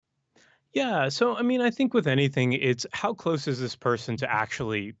Yeah. So, I mean, I think with anything, it's how close is this person to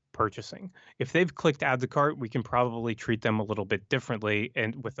actually purchasing? If they've clicked add to cart, we can probably treat them a little bit differently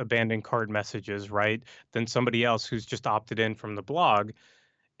and with abandoned cart messages, right? Than somebody else who's just opted in from the blog.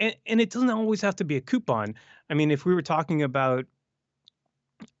 And it doesn't always have to be a coupon. I mean, if we were talking about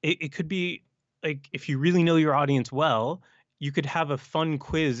it could be like if you really know your audience well, you could have a fun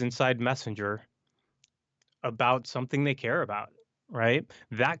quiz inside Messenger about something they care about, right?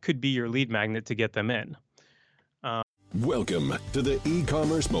 That could be your lead magnet to get them in. Uh, Welcome to the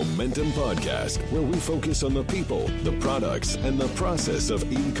E-commerce Momentum Podcast, where we focus on the people, the products, and the process of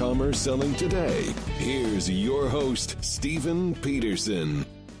e-commerce selling today. Here's your host, Stephen Peterson.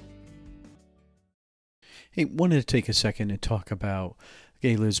 Hey, wanted to take a second and talk about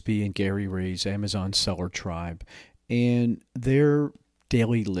Gay Lisby and Gary Ray's Amazon Seller Tribe and their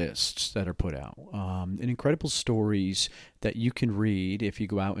daily lists that are put out, and incredible stories that you can read if you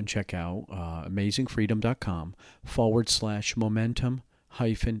go out and check out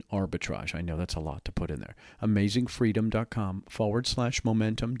amazingfreedom.com/momentum-arbitrage. I know that's a lot to put in there.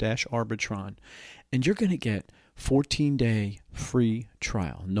 amazingfreedom.com/momentum-arbitrage. And you're going to get 14-day free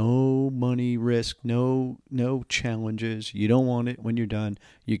trial. No money risk, no challenges. You don't want it. When you're done,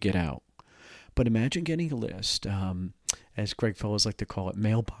 you get out. But imagine getting a list, as Greg fellows like to call it,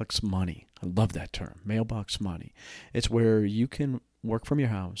 mailbox money. I love that term, mailbox money. It's where you can work from your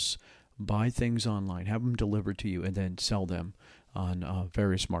house, buy things online, have them delivered to you, and then sell them on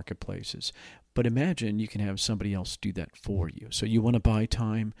various marketplaces. But imagine you can have somebody else do that for you. So you want to buy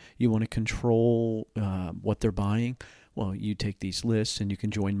time, you want to control what they're buying. Well, you take these lists and you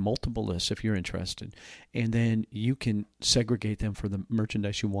can join multiple lists if you're interested. And then you can segregate them for the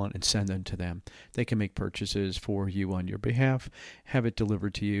merchandise you want and send them to them. They can make purchases for you on your behalf, have it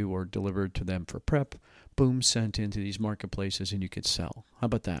delivered to you or delivered to them for prep. Boom, sent into these marketplaces and you could sell. How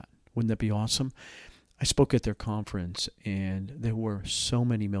about that? Wouldn't that be awesome? I spoke at their conference and there were so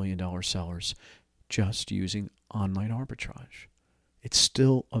many million-dollar sellers just using online arbitrage. It's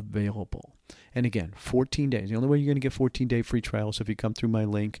still available. And again, 14 days. The only way you're going to get 14-day free trials if you come through my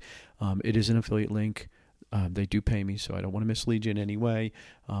link. It is an affiliate link. They do pay me, so I don't want to mislead you in any way.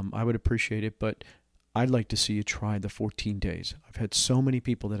 I would appreciate it, but I'd like to see you try the 14 days. I've had so many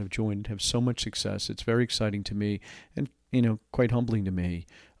people that have joined, have so much success. It's very exciting to me and, quite humbling to me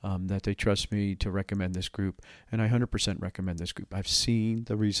that they trust me to recommend this group. And I 100% recommend this group. I've seen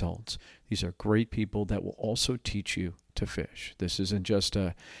the results. These are great people that will also teach you to fish. This isn't just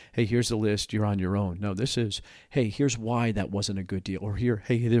a, hey, here's the list, you're on your own. No, this is, hey, here's why that wasn't a good deal. Or here,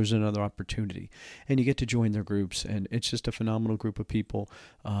 hey, there's another opportunity. And you get to join their groups. And it's just a phenomenal group of people.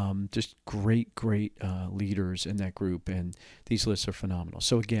 Just great leaders in that group. And these lists are phenomenal.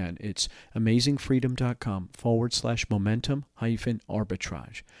 So again, it's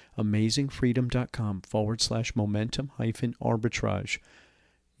amazingfreedom.com/momentum-arbitrage. amazingfreedom.com/momentum-arbitrage.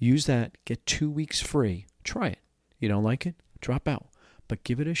 Use that, get 2 weeks free. Try it. You don't like it? Drop out. But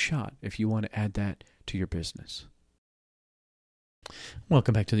give it a shot if you want to add that to your business.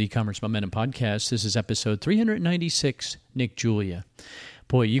 Welcome back to the E-commerce Momentum Podcast. This is episode 396, Nick Julia.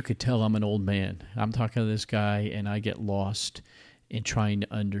 Boy, you could tell I'm an old man. I'm talking to this guy, and I get lost in trying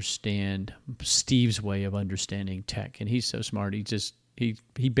to understand Steve's way of understanding tech. And he's so smart. He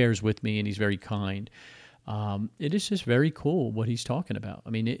bears with me, and he's very kind. It is just very cool what he's talking about. I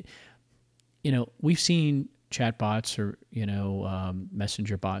mean, we've seen chatbots or,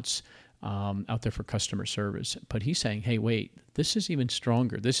 messenger bots out there for customer service. But he's saying, hey, wait, this is even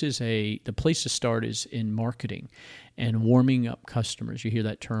stronger. The place to start is in marketing and warming up customers. You hear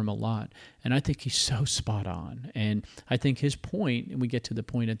that term a lot. And I think he's so spot on. And I think his point, and we get to the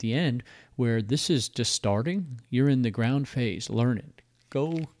point at the end, where this is just starting. You're in the ground phase. Learn it.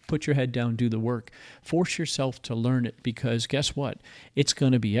 Go put your head down, do the work. Force yourself to learn it because guess what? It's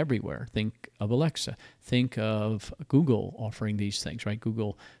going to be everywhere. Think of Alexa. Think of Google offering these things, right?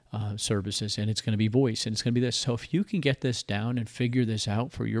 Google services, and it's going to be voice, and it's going to be this. So if you can get this down and figure this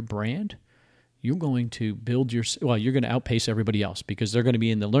out for your brand, you're going to you're going to outpace everybody else because they're going to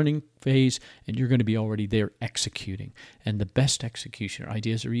be in the learning phase and you're going to be already there executing. And the best execution,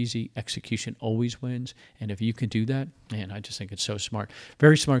 ideas are easy, execution always wins. And if you can do that, man, I just think it's so smart.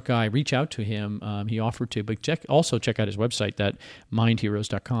 Very smart guy. Reach out to him. He offered to, but also check out his website, that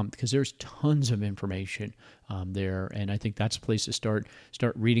mindheroes.com, because there's tons of information there. And I think that's a place to start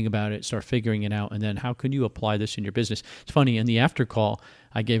reading about it, start figuring it out. And then how can you apply this in your business? It's funny, in the after call,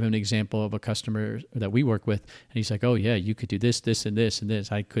 I gave him an example of a customer that we work with, and he's like, oh, yeah, you could do this, this, and this, and this.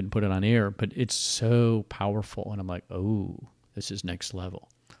 I couldn't put it on air, but it's so powerful. And I'm like, oh, this is next level.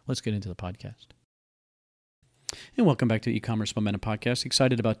 Let's get into the podcast. And welcome back to the E-commerce Momentum Podcast.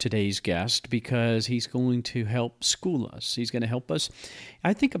 Excited about today's guest because he's going to help school us. He's going to help us.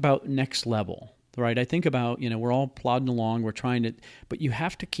 I think about next level, right? I think about, we're all plodding along. We're trying to, but you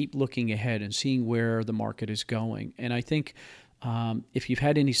have to keep looking ahead and seeing where the market is going. And I think if you've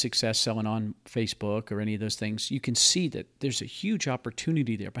had any success selling on Facebook or any of those things, you can see that there's a huge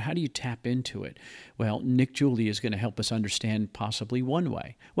opportunity there. But how do you tap into it? Well, Nick Julie is going to help us understand possibly one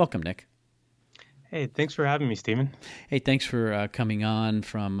way. Welcome, Nick. Hey, thanks for having me, Stephen. Hey, thanks for coming on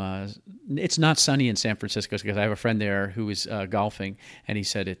from, it's not sunny in San Francisco because I have a friend there who is golfing, and he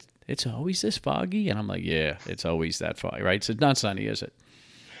said it's always this foggy. And I'm like, yeah, it's always that foggy, right? So it's not sunny, is it?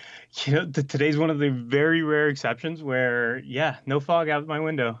 Today's one of the very rare exceptions where, no fog out my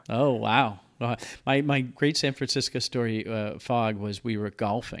window. Oh, wow. My great San Francisco story, fog, was we were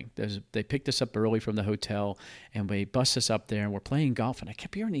golfing. They picked us up early from the hotel, and they bussed us up there, and we're playing golf, and I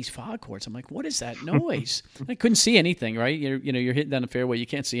kept hearing these fog horns. I'm like, what is that noise? I couldn't see anything, right? You're hitting down the fairway, you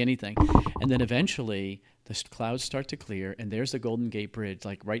can't see anything. And then eventually the clouds start to clear, and there's the Golden Gate Bridge,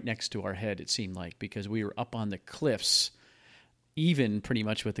 like right next to our head, it seemed like, because we were up on the cliffs, even pretty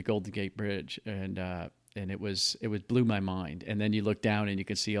much with the Golden Gate Bridge, and it blew my mind. And then you look down and you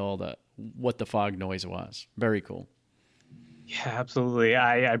can see what the fog noise was. Very cool. Yeah, absolutely.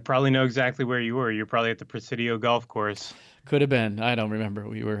 I probably know exactly where you were. You're probably at the Presidio golf course. Could have been. I don't remember.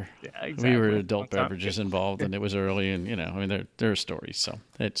 We were adult beverages involved, and it was early, and there are stories. So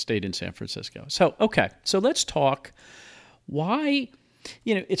it stayed in San Francisco. So okay, so let's talk. Why?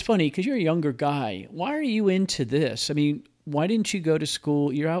 It's funny because you're a younger guy. Why are you into this? I mean, why didn't you go to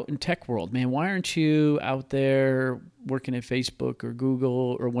school? You're out in tech world, man. Why aren't you out there working at Facebook or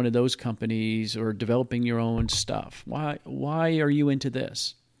Google or one of those companies or developing your own stuff? Why are you into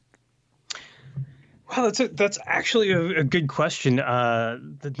this? Well, that's actually a good question.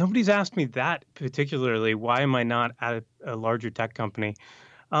 Nobody's asked me that particularly. Why am I not at a larger tech company?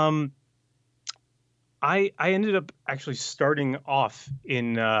 I ended up actually starting off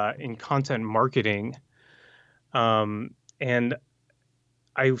in content marketing. And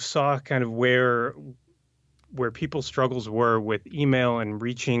I saw kind of where people's struggles were with email and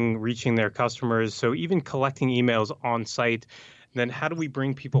reaching their customers. So even collecting emails on site, then how do we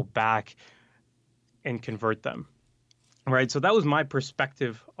bring people back and convert them? Right. So that was my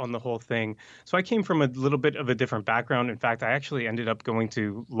perspective on the whole thing. So I came from a little bit of a different background. In fact, I actually ended up going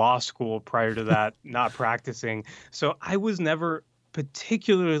to law school prior to that, not practicing. So I was never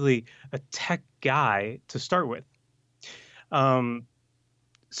particularly a tech guy to start with.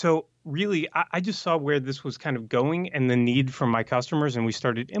 So really, I just saw where this was kind of going and the need from my customers, and we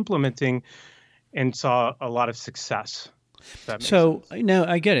started implementing and saw a lot of success. So no,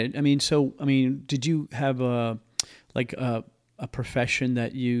 I get it. I mean, did you have a profession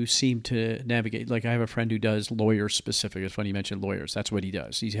that you seem to navigate? Like I have a friend who does lawyers specific. It's funny you mentioned lawyers. That's what he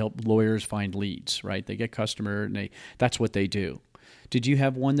does. He's helped lawyers find leads, right? They get customer and that's what they do. Did you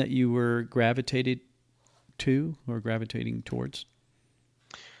have one that you were gravitated to or gravitating towards?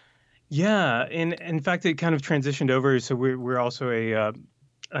 Yeah, and in fact, it kind of transitioned over. So we're also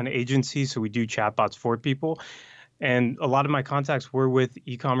an agency, so we do chatbots for people, and a lot of my contacts were with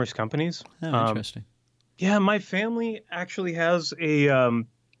e-commerce companies. Oh, interesting. Yeah, my family actually has a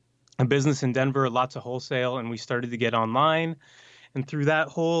business in Denver, lots of wholesale, and we started to get online. And through that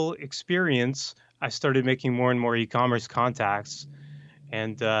whole experience, I started making more and more e-commerce contacts.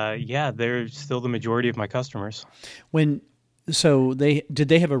 And they're still the majority of my customers. Did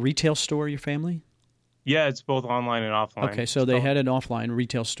they have a retail store, your family? Yeah, it's both online and offline. Okay, so they had an offline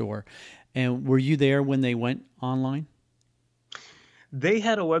retail store. And were you there when they went online? They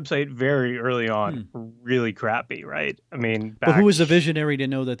had a website very early on, really crappy, right? I mean, but who was the visionary to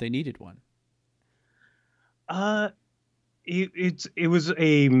know that they needed one? It was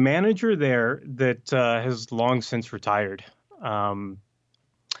a manager there that has long since retired.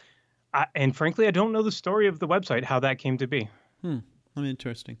 And frankly, I don't know the story of the website, how that came to be.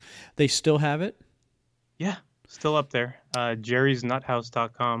 Interesting. They still have it? Yeah, still up there.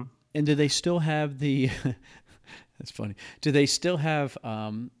 jerrysnuthouse.com. And do they still have the... That's funny. Do they still have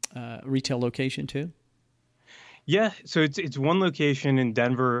retail location too? Yeah, so it's one location in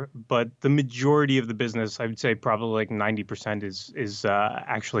Denver, but the majority of the business, I would say probably like 90% is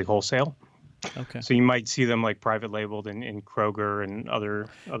actually wholesale. Okay. So you might see them like private labeled in Kroger and other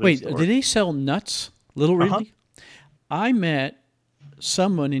Wait, stores. Do they sell nuts? Little Ridley? I met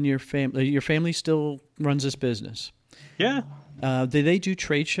someone in your family. Your family still runs this business. Yeah. Do they do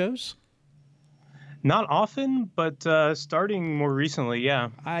trade shows? Not often, but starting more recently, yeah.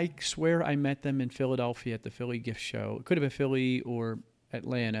 I swear I met them in Philadelphia at the Philly gift show. It could have been Philly or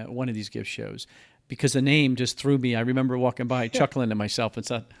Atlanta, one of these gift shows. because the name just threw me. I remember walking by, chuckling to myself and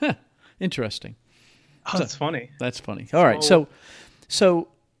thought, huh, interesting. Oh, that's funny. That's funny. All right. So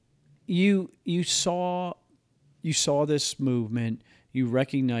you saw this movement, you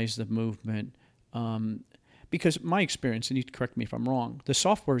recognized the movement, because my experience, and you correct me if I'm wrong, the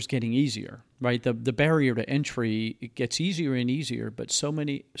software is getting easier, right? The barrier to entry, it gets easier and easier, but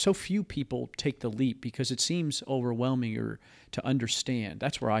so few people take the leap because it seems overwhelming or to understand.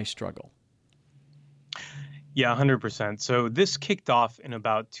 That's where I struggle. Yeah, 100%. So this kicked off in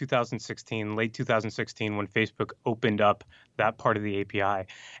about 2016, late 2016, when Facebook opened up that part of the API.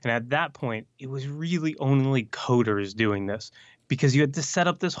 And at that point, it was really only coders doing this, because you had to set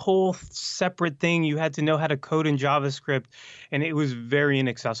up this whole separate thing. You had to know how to code in JavaScript, and it was very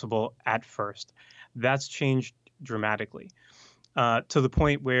inaccessible at first. That's changed dramatically, to the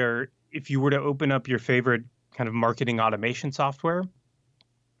point where if you were to open up your favorite kind of marketing automation software,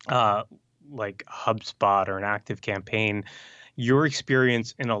 like HubSpot or an ActiveCampaign, your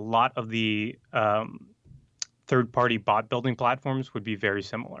experience in a lot of the third-party bot building platforms would be very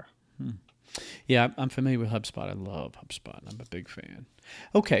similar. Yeah, I'm familiar with HubSpot. I love HubSpot. I'm a big fan.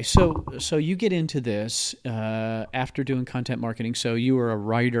 Okay, so you get into this after doing content marketing. So you were a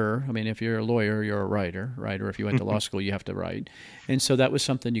writer. I mean, if you're a lawyer, you're a writer, right? Or if you went to law school, you have to write. And so that was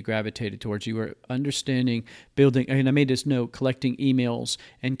something you gravitated towards. You were understanding, building, and I made this note, collecting emails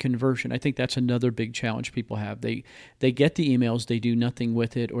and conversion. I think that's another big challenge people have. They get the emails, they do nothing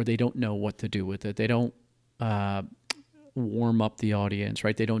with it, or they don't know what to do with it. They don't warm up the audience,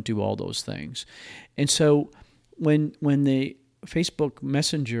 right? They don't do all those things. And so when the Facebook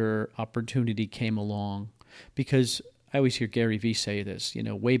Messenger opportunity came along, because I always hear Gary Vee say this,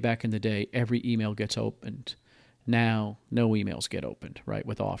 way back in the day, every email gets opened. Now, no emails get opened, right,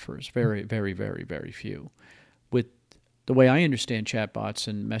 with offers. Very, very, very, very few. With the way I understand chatbots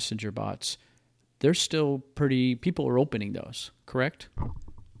and messenger bots, they're still people are opening those, correct?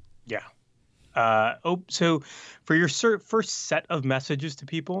 Yeah. So for your first set of messages to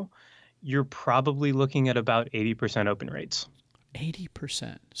people, you're probably looking at about 80% open rates.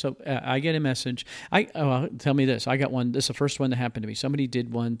 80%. So I get a message. Tell me this. I got one. This is the first one that happened to me. Somebody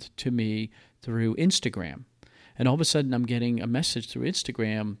did one to me through Instagram. And all of a sudden I'm getting a message through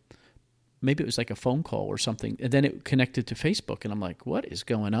Instagram. Maybe it was like a phone call or something. And then it connected to Facebook. And I'm like, what is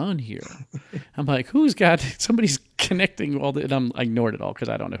going on here? I'm like, somebody's connecting all and I ignored it all because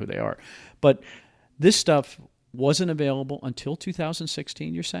I don't know who they are. But this stuff wasn't available until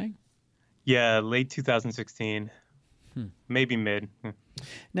 2016, you're saying? Yeah, late 2016, maybe mid.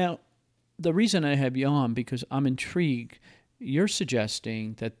 Now, the reason I have you on, because I'm intrigued, you're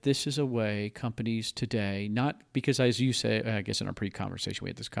suggesting that this is a way companies today, not because, as you say, I guess in our pre-conversation, we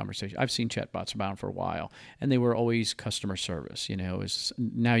had this conversation, I've seen chatbots around for a while, and they were always customer service.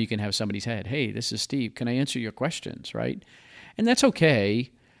 Now you can have somebody's head, hey, this is Steve, can I answer your questions, right? And that's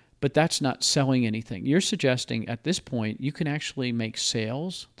okay, but that's not selling anything. You're suggesting at this point you can actually make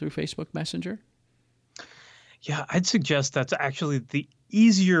sales through Facebook Messenger? Yeah, I'd suggest that's actually the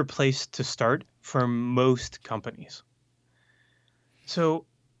easier place to start for most companies. So,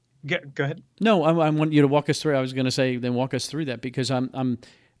 go ahead. No, I want you to walk us through. I was going to say, then walk us through that, because I'm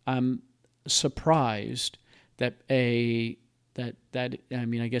surprised that I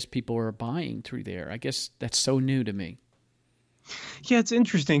guess people are buying through there. I guess that's so new to me. Yeah, it's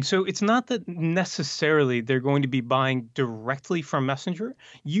interesting. So it's not that necessarily they're going to be buying directly from Messenger.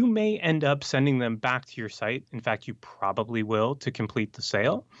 You may end up sending them back to your site. In fact, you probably will to complete the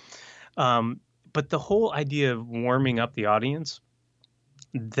sale. But the whole idea of warming up the audience,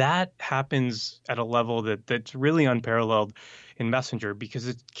 that happens at a level that's really unparalleled in Messenger because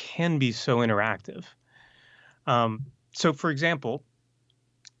it can be so interactive. So, for example,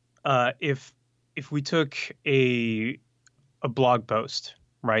 if we took a blog post,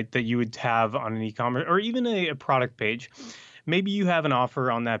 right, that you would have on an e-commerce or even a product page, maybe you have an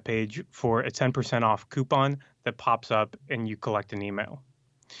offer on that page for a 10% off coupon that pops up and you collect an email.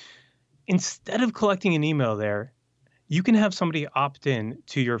 Instead of collecting an email there, you can have somebody opt in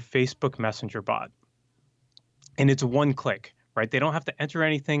to your Facebook Messenger bot. And it's one click, right? They don't have to enter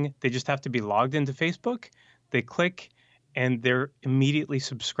anything. They just have to be logged into Facebook. They click and they're immediately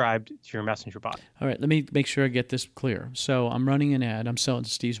subscribed to your Messenger bot. All right, let me make sure I get this clear. So I'm running an ad. I'm selling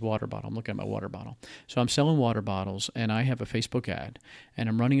Steve's water bottle. I'm looking at my water bottle. So I'm selling water bottles, and I have a Facebook ad, and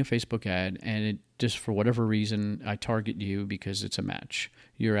I'm running a Facebook ad, and it just for whatever reason, I target you because it's a match.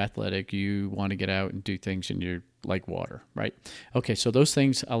 You're athletic. You want to get out and do things, and you're like water, right? Okay, so those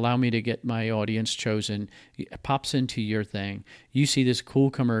things allow me to get my audience chosen. It pops into your thing. You see this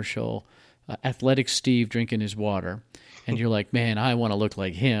cool commercial. athletic Steve drinking his water, and you're like, man, I want to look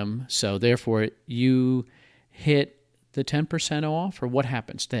like him. So therefore, you hit the 10% off, or what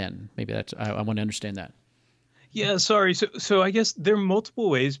happens then? Maybe that's I want to understand that. Yeah, sorry. So I guess there are multiple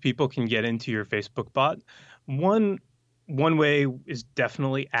ways people can get into your Facebook bot. One way is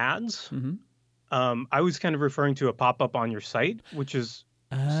definitely ads. Mm-hmm. I was kind of referring to a pop-up on your site, which is...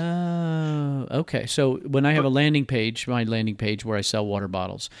 Oh, okay. So when I have a landing page, my landing page where I sell water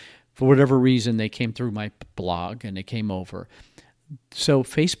bottles, for whatever reason, they came through my blog and they came over. So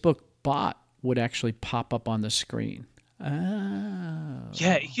Facebook bot would actually pop up on the screen. Oh.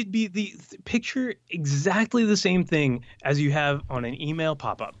 Yeah, it could be the picture exactly the same thing as you have on an email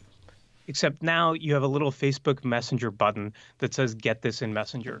pop-up, except now you have a little Facebook Messenger button that says "Get this in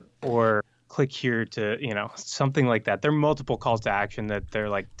Messenger" or "Click here to," something like that. There are multiple calls to action that they're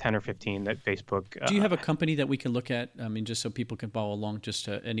like 10 or 15 that Facebook. Do you have a company that we can look at? I mean, just so people can follow along. Just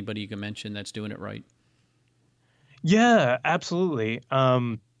anybody you can mention that's doing it right. Yeah, absolutely.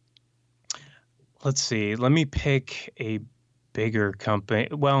 Let's see. Let me pick a bigger company.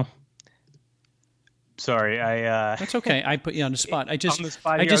 Well, sorry, That's okay. I put you on the spot. I just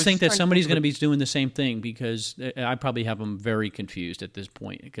think that trying somebody's to going to be doing the same thing, because I probably have them very confused at this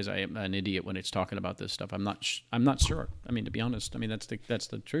point, because I am an idiot when it's talking about this stuff. I'm not sure. I mean, to be honest, that's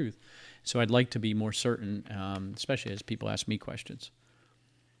the truth. So I'd like to be more certain, especially as people ask me questions.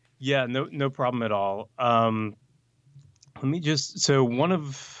 Yeah, no problem at all. Let me just. So one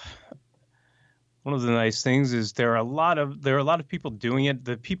of the nice things is there are a lot of people doing it.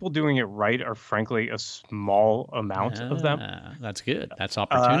 The people doing it right are frankly a small amount of them. That's good. That's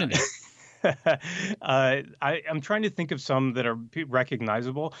opportunity. I'm trying to think of some that are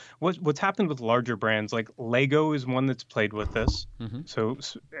recognizable. What's happened with larger brands, like Lego is one that's played with this. Mm-hmm. So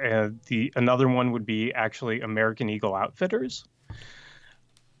another one would be actually American Eagle Outfitters.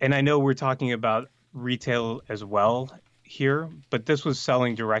 And I know we're talking about retail as well here, but this was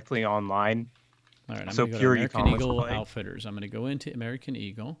selling directly online. All right, I'm so going to pure go to American e-commerce Eagle play. Outfitters. I'm going to go into American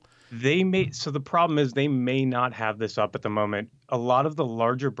Eagle. So the problem is they may not have this up at the moment. A lot of the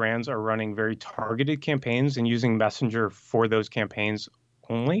larger brands are running very targeted campaigns and using Messenger for those campaigns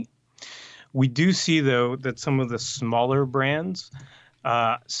only. We do see, though, that some of the smaller brands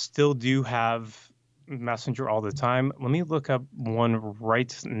still do have Messenger all the time. Let me look up one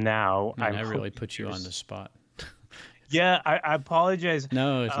right now. Man, I really put you on the spot. Yeah, I apologize.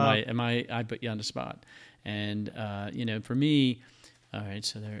 No, I put you on the spot. And, for me, all right,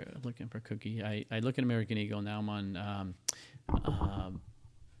 so they're looking for Cookie. I look at American Eagle. Now I'm on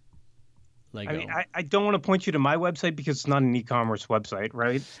Lego. I mean, I don't want to point you to my website because it's not an e-commerce website,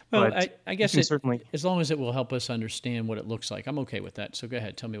 right? Well, but I guess certainly, as long as it will help us understand what it looks like, I'm okay with that. So go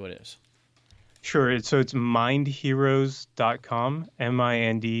ahead. Tell me what it is. Sure. So it's mindheroes.com,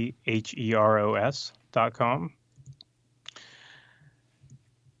 mindheroes.com.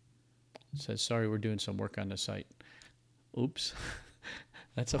 It says, sorry, we're doing some work on the site. Oops.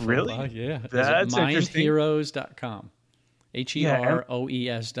 That's a full really? blog. Yeah. That's mindheroes.com.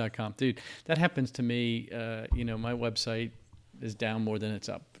 HEROES.com. Dude, that happens to me. My website is down more than it's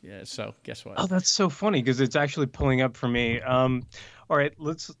up. Yeah. So guess what? Oh, that's so funny because it's actually pulling up for me. All right,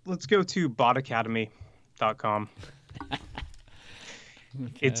 let's go to botacademy.com.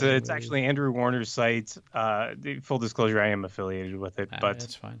 It's actually Andrew Warner's site. Full disclosure, I am affiliated with it, but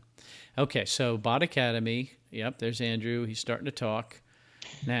that's fine. Okay, so Bot Academy. Yep, there's Andrew. He's starting to talk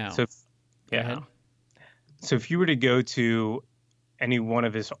now. So, go ahead. So if you were to go to any one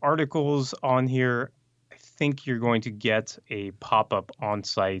of his articles on here, I think you're going to get a pop-up on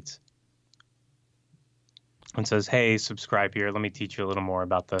site and says, "Hey, subscribe here. Let me teach you a little more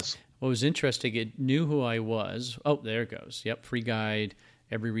about this." What was interesting, it knew who I was. Oh, there it goes. Yep, free guide,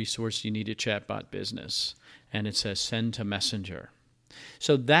 every resource you need a chatbot business. And it says send to Messenger.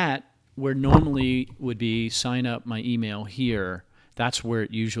 So that, where normally would be sign up my email here, that's where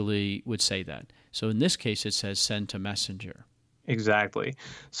it usually would say that. So in this case, it says send to Messenger. Exactly.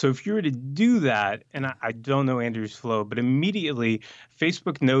 So if you were to do that, and I don't know Andrew's flow, but immediately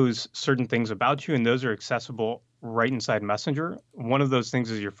Facebook knows certain things about you, and those are accessible right inside Messenger. One of those things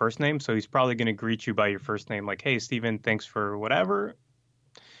is your first name. So he's probably going to greet you by your first name, like, "Hey, Steven, thanks for whatever."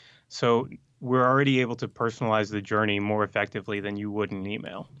 So we're already able to personalize the journey more effectively than you would in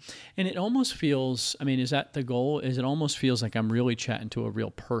email. And it almost feels, is that the goal? It almost feels like I'm really chatting to a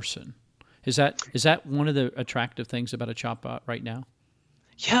real person. Is that one of the attractive things about a chatbot right now?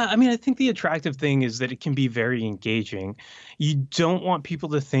 Yeah, I think the attractive thing is that it can be very engaging. You don't want people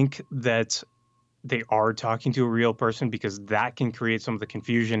to think that they are talking to a real person because that can create some of the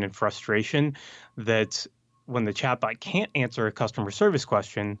confusion and frustration that when the chatbot can't answer a customer service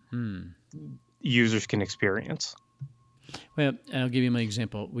question, users can experience. Well, I'll give you my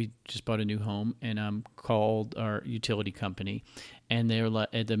example. We just bought a new home, and called our utility company, and they're like,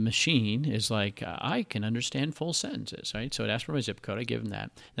 the machine is like, I can understand full sentences, right? So it asks for my zip code. I give them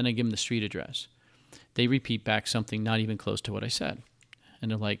that. Then I give them the street address. They repeat back something not even close to what I said.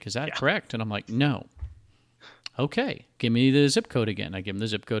 And they're like, is that correct? And I'm like, no. Okay, give me the zip code again. I give them the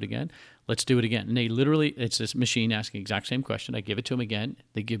zip code again. Let's do it again. And they literally, it's this machine asking the exact same question. I give it to them again.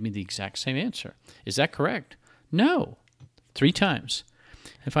 They give me the exact same answer. Is that correct? No. 3 times.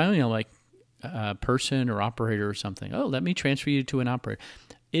 And finally, I'm like, person or operator or something. Oh, let me transfer you to an operator.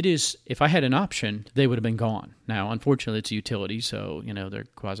 It is, if I had an option, they would have been gone. Now, unfortunately, it's a utility, so, they're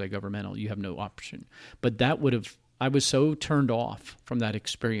quasi-governmental. You have no option. But that would have, I was so turned off from that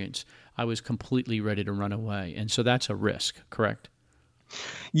experience, I was completely ready to run away. And so that's a risk, correct?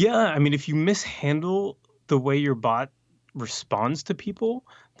 Yeah, I mean, if you mishandle the way your bot responds to people,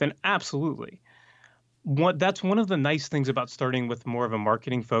 then absolutely. That's one of the nice things about starting with more of a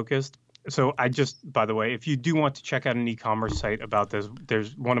marketing focused. So by the way, if you do want to check out an e-commerce site about this,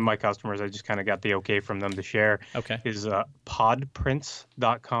 there's one of my customers, I just kind of got the okay from them to share, is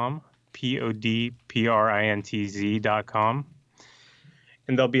podprints.com, podprintz.com.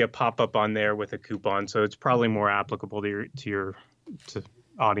 And there'll be a pop-up on there with a coupon. So it's probably more applicable to your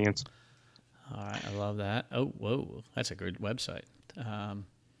audience. All right. I love that. Oh, whoa. That's a good website.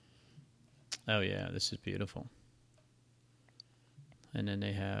 Oh, yeah, this is beautiful. And then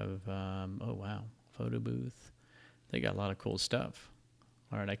they have, oh, wow, photo booth. They got a lot of cool stuff.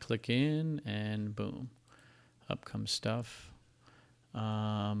 All right, I click in, and boom, up comes stuff.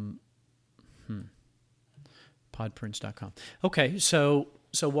 Podprints.com. Okay, so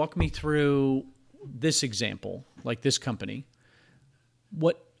walk me through this example, like this company.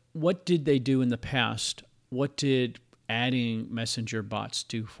 What did they do in the past? What did adding messenger bots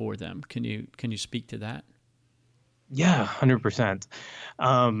do for them? Can you speak to that? Yeah, 100%.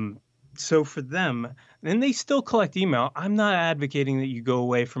 So for them, and they still collect email. I'm not advocating that you go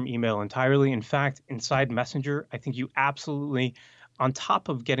away from email entirely. In fact, inside Messenger, I think you absolutely, on top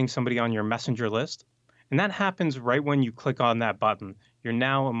of getting somebody on your Messenger list, and that happens right when you click on that button, you're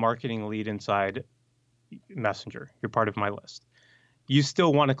now a marketing lead inside Messenger. You're part of my list. You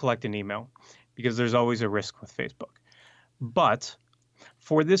still want to collect an email because there's always a risk with Facebook. But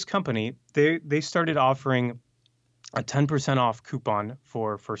for this company, they started offering a 10% off coupon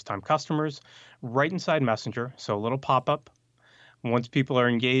for first-time customers right inside Messenger. So a little pop-up. Once people are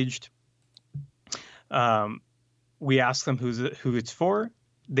engaged, we ask them who it's for.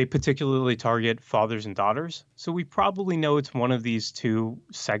 They particularly target fathers and daughters. So we probably know it's one of these 2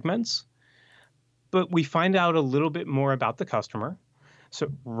 segments. But we find out a little bit more about the customer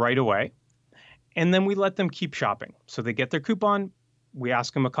right away. And then we let them keep shopping. So they get their coupon. We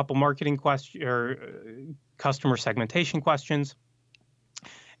ask them a couple marketing questions or customer segmentation questions.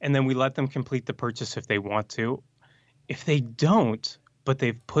 And then we let them complete the purchase if they want to. If they don't, but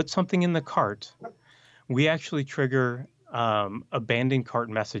they've put something in the cart, we actually trigger abandoned cart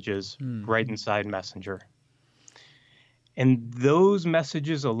messages right inside Messenger. And those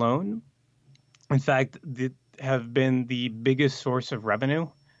messages alone, in fact, have been the biggest source of revenue,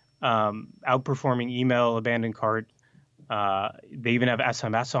 outperforming email, abandoned cart. They even have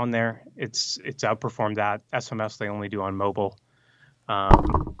SMS on there. It's outperformed that. SMS they only do on mobile.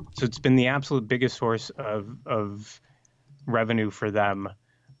 So it's been the absolute biggest source of revenue for them,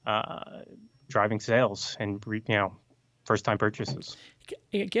 driving sales and first-time purchases.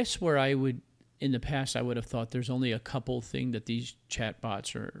 I guess where in the past, I would have thought there's only a couple things that these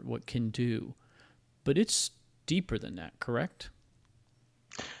chatbots can do, but it's deeper than that, correct?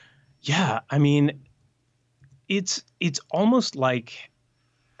 Yeah, I mean, it's almost like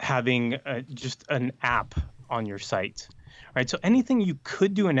having just an app on your site, right? So anything you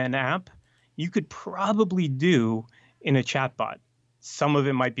could do in an app, you could probably do in a chatbot. Some of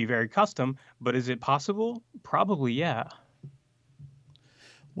it might be very custom, but is it possible? Probably, yeah.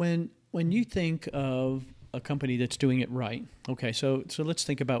 When you think of a company that's doing it right, okay, so let's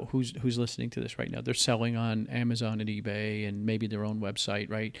think about who's listening to this right now. They're selling on Amazon and eBay and maybe their own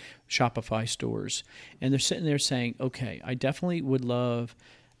website, right? Shopify stores. And they're sitting there saying, okay, I definitely would love,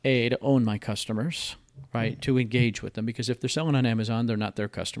 to own my customers, right? To engage with them, because if they're selling on Amazon, they're not their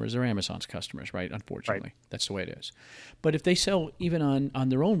customers, they're Amazon's customers, right? Unfortunately, right. That's the way it is. But if they sell even on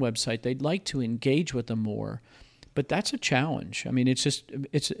their own website, they'd like to engage with them more. But that's a challenge. I mean, it's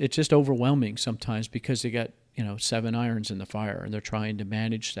just overwhelming sometimes because they got 7 irons in the fire and they're trying to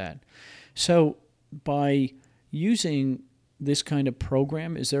manage that. So by using this kind of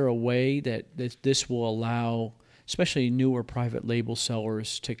program? Is there a way that this will allow, especially newer private label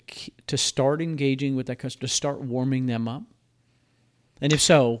sellers, to start engaging with that customer, to start warming them up? And if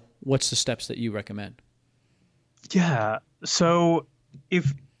so, what's the steps that you recommend? Yeah. So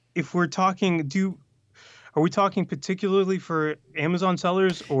if we're talking, are we talking particularly for Amazon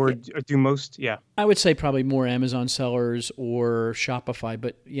sellers, or do most? Yeah. I would say probably more Amazon sellers or Shopify.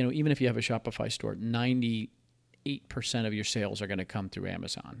 But even if you have a Shopify store, 98% of your sales are going to come through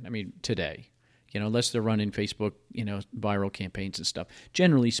Amazon. I mean, today, unless they're running Facebook, viral campaigns and stuff.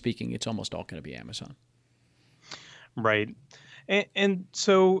 Generally speaking, it's almost all going to be Amazon. Right. And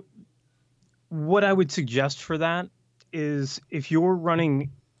so what I would suggest for that is, if you're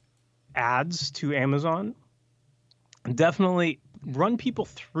running ads to Amazon, definitely run people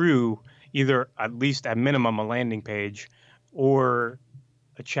through either, at least at minimum, a landing page or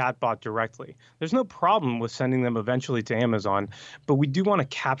a chatbot directly. There's no problem with sending them eventually to Amazon, but we do want to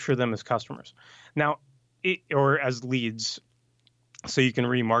capture them as customers now, or as leads, so you can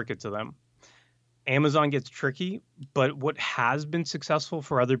remarket to them. Amazon gets tricky, but what has been successful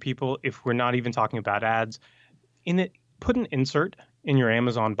for other people, if we're not even talking about ads, put an insert in your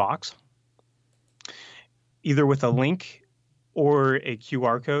Amazon box, either with a link or a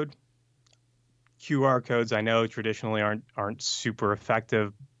QR code. QR codes, I know, traditionally aren't super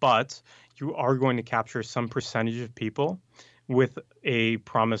effective, but you are going to capture some percentage of people with a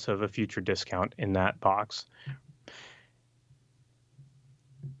promise of a future discount in that box.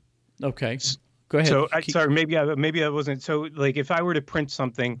 Okay. Go ahead. So, sorry, maybe I wasn't. So, like, if I were to print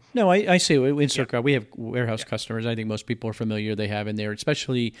something. No, I see. Insert card. We have warehouse customers. I think most people are familiar. They have in there,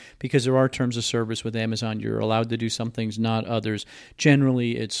 especially because there are terms of service with Amazon. You're allowed to do some things, not others.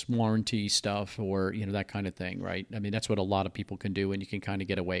 Generally, it's warranty stuff or, that kind of thing, right? I mean, that's what a lot of people can do and you can kind of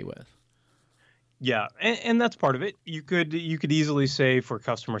get away with. Yeah, and that's part of it. You could easily say, for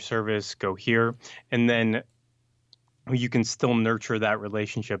customer service, go here, and then you can still nurture that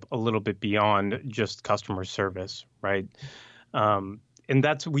relationship a little bit beyond just customer service, right? And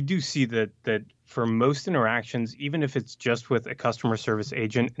we do see that for most interactions, even if it's just with a customer service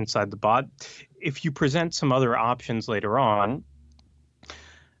agent inside the bot, if you present some other options later on,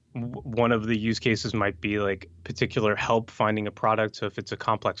 one of the use cases might be like particular help finding a product. So if it's a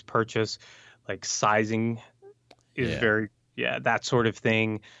complex purchase, like sizing is that sort of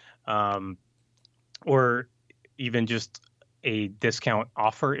thing, or even just a discount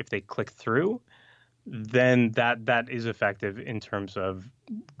offer, if they click through, then that is effective in terms of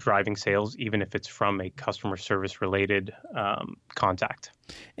driving sales, even if it's from a customer service related contact.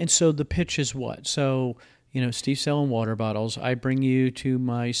 And so the pitch is what? So, Steve's selling water bottles. I bring you to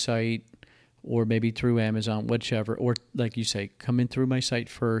my site, or maybe through Amazon, whichever, or like you say, come in through my site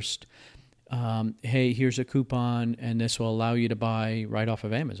first. Hey, here's a coupon, and this will allow you to buy right off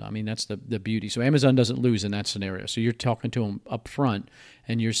of Amazon. I mean, that's the beauty. So Amazon doesn't lose in that scenario. So you're talking to them up front,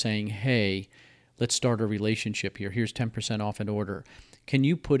 and you're saying, hey, let's start a relationship here. Here's 10% off an order. Can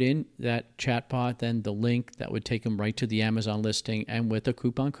you put in that chatbot, then the link that would take them right to the Amazon listing and with a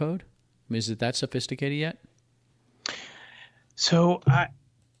coupon code? I mean, is it that sophisticated yet? So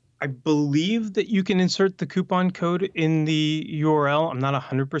I believe that you can insert the coupon code in the URL. I'm not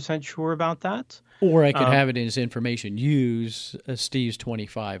 100% sure about that. Or I could have it in his information. Use Steve's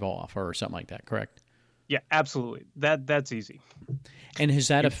 25 off or something like that, correct? Yeah, absolutely. That's easy. And is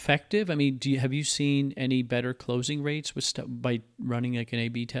that effective? I mean, have you seen any better closing rates with by running like an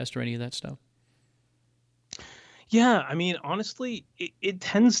A/B test or any of that stuff? Yeah, I mean, honestly, it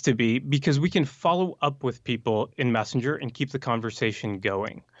tends to be, because we can follow up with people in Messenger and keep the conversation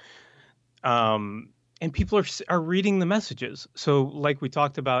going. And people are reading the messages. So like we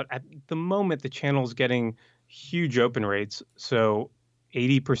talked about, at the moment, the channel is getting huge open rates. So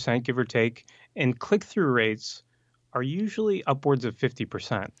 80%, give or take, and click-through rates are usually upwards of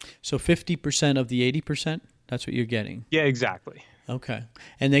 50%. So 50% of the 80%, that's what you're getting? Yeah, exactly. Okay.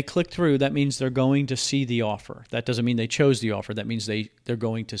 And they click through, that means they're going to see the offer. That doesn't mean they chose the offer. That means they're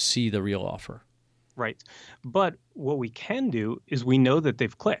going to see the real offer. Right. But what we can do is we know that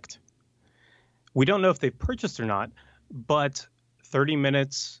they've clicked. We don't know if they've purchased or not, but 30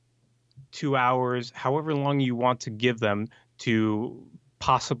 minutes, 2 hours, however long you want to give them to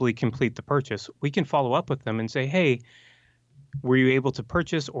possibly complete the purchase, we can follow up with them and say, hey, were you able to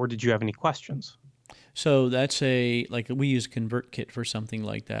purchase, or did you have any questions? So that's like we use ConvertKit for something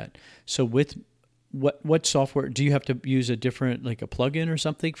like that. So with what software, do you have to use a different, like a plugin or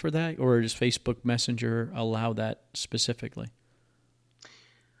something for that? Or does Facebook Messenger allow that specifically?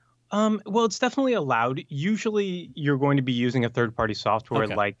 Well, it's definitely allowed. Usually you're going to be using a third-party software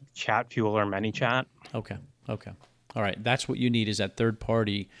like ChatFuel or ManyChat. Okay. All right. That's what you need, is that third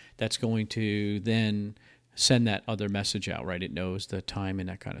party that's going to then send that other message out, right? It knows the time and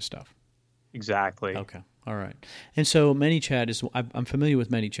that kind of stuff. Exactly. Okay. All right. And so ManyChat is, I'm familiar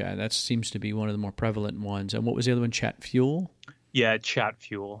with ManyChat. That seems to be one of the more prevalent ones. And what was the other one? Chatfuel? Yeah,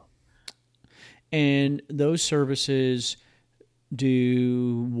 Chatfuel. And those services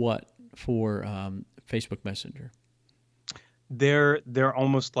do what for Facebook Messenger? They're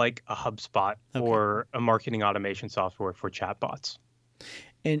almost like a HubSpot or a marketing automation software for chatbots.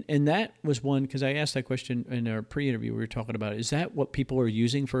 And that was one, because I asked that question in our pre-interview we were talking about. Is that what people are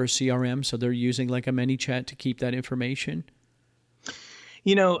using for a CRM? So they're using like a ManyChat to keep that information?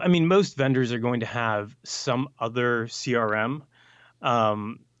 You know, I mean, most vendors are going to have some other CRM,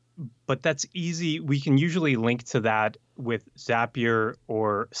 but that's easy. We can usually link to that with Zapier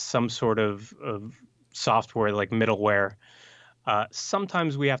or some sort of software like middleware.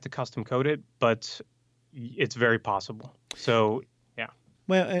 Sometimes we have to custom code it, but it's very possible. So, yeah.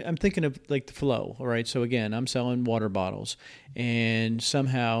 Well, I'm thinking of like the flow, all right? So again, I'm selling water bottles, and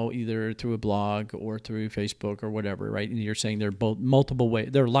somehow either through a blog or through Facebook or whatever, right? And you're saying there are both multiple ways.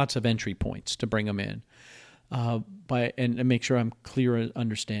 There are lots of entry points to bring them in. And make sure I'm clear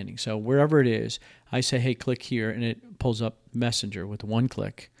understanding. So wherever it is, I say, hey, click here, and it pulls up Messenger with one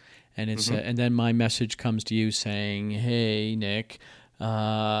click. And it's and then my message comes to you saying, hey, Nick,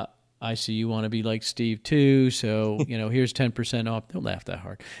 I see you want to be like Steve too, so here's 10% off. Don't laugh that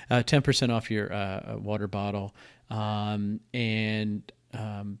hard. 10% off your water bottle, or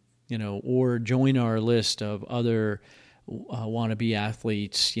join our list of other wannabe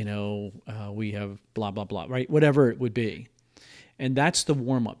athletes. We have blah blah blah, right? Whatever it would be, and that's the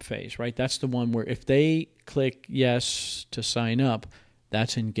warm up phase, right? That's the one where if they click yes to sign up,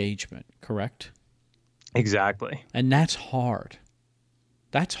 that's engagement, correct? Exactly. And that's hard.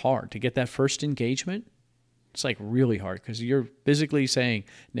 That's hard to get that first engagement. It's like really hard because you're physically saying,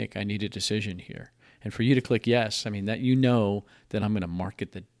 Nick, I need a decision here. And for you to click yes, I mean, that that I'm going to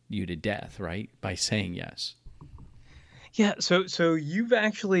market you to death, right? By saying yes. Yeah. So you've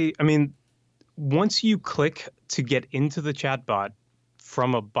actually, I mean, once you click to get into the chatbot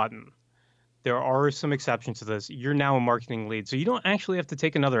from a button, there are some exceptions to this. You're now a marketing lead, so you don't actually have to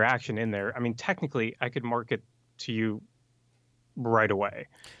take another action in there. I mean, technically, I could market to you right away.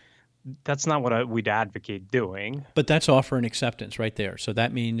 That's not what we'd advocate doing. But that's offer and acceptance right there. So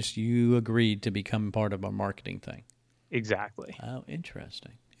that means you agreed to become part of our marketing thing. Exactly. Oh,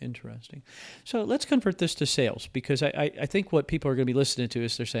 interesting. So let's convert this to sales, because I think what people are going to be listening to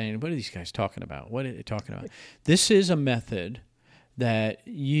is they're saying, what are these guys talking about? What are they talking about? This is a method that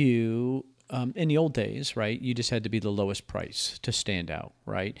you... in the old days, right, you just had to be the lowest price to stand out,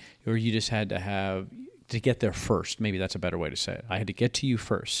 right? Or you just had to get there first. Maybe that's a better way to say it. I had to get to you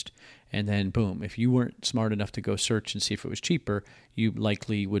first. And then, boom, if you weren't smart enough to go search and see if it was cheaper, you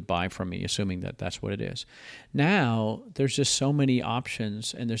likely would buy from me, assuming that that's what it is. Now, there's just so many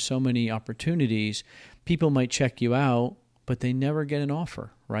options and there's so many opportunities. People might check you out, but they never get an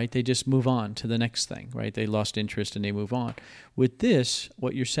offer, right? They just move on to the next thing, right? They lost interest and they move on. With this,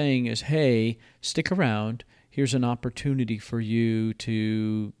 what you're saying is, hey, stick around. Here's an opportunity for you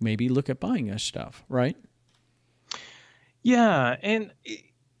to maybe look at buying us stuff, right? Yeah, and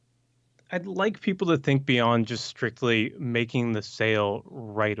I'd like people to think beyond just strictly making the sale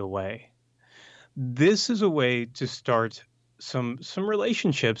right away. This is a way to start some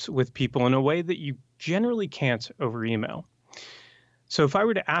relationships with people in a way that you generally can't over email. So if I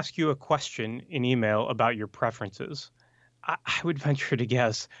were to ask you a question in email about your preferences, I would venture to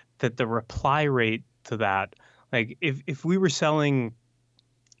guess that the reply rate to that, like if we were selling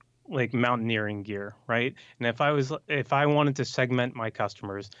like mountaineering gear, right? And if I wanted to segment my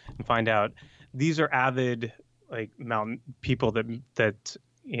customers and find out these are avid like mountain people that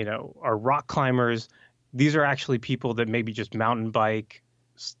are rock climbers, these are actually people that maybe just mountain bike,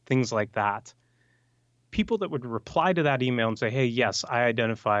 things like that. People that would reply to that email and say, hey, yes, I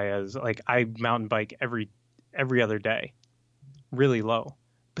identify as like I mountain bike every other day, really low.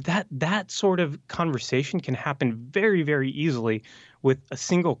 But that sort of conversation can happen very, very easily with a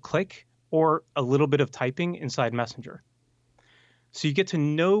single click or a little bit of typing inside Messenger. So you get to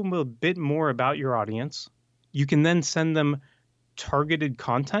know a bit more about your audience. You can then send them targeted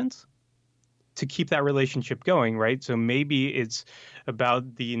content to keep that relationship going, right? So maybe it's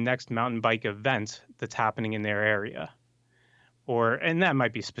about the next mountain bike event that's happening in their area. And that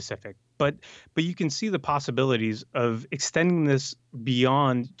might be specific, but you can see the possibilities of extending this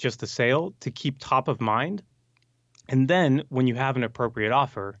beyond just the sale to keep top of mind. And then when you have an appropriate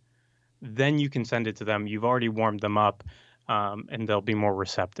offer, then you can send it to them. You've already warmed them up, and they'll be more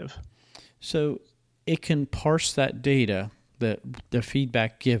receptive. So it can parse that data, the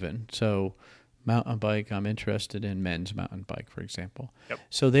feedback given. So mountain bike, I'm interested in men's mountain bike, for example. Yep.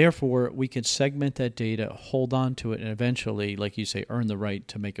 So therefore, we can segment that data, hold on to it, and eventually, like you say, earn the right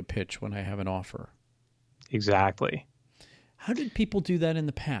to make a pitch when I have an offer. Exactly. How did people do that in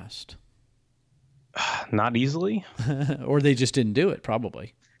the past? Not easily. Or they just didn't do it,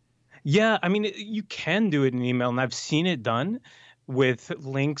 probably. Yeah, I mean, you can do it in email, and I've seen it done with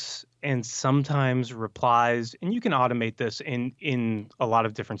links and sometimes replies, and you can automate this in a lot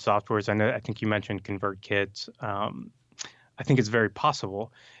of different softwares. I think you mentioned ConvertKit. I think it's very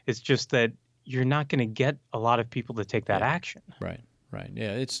possible. It's just that you're not going to get a lot of people to take that action. Right.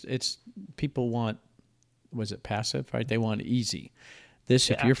 Yeah, it's people want, was it passive, right? They want easy.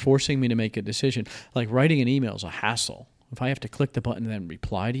 If you're forcing me to make a decision, like writing an email is a hassle. If I have to click the button and then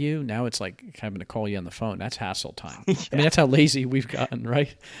reply to you, now it's like having to call you on the phone. That's hassle time. Yeah. I mean, that's how lazy we've gotten,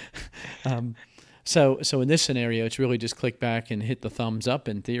 right? So in this scenario, it's really just click back and hit the thumbs up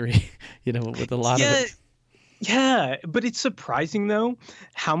in theory, with a lot of it. Yeah, but it's surprising, though,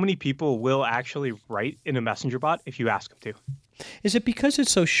 how many people will actually write in a messenger bot if you ask them to. Is it because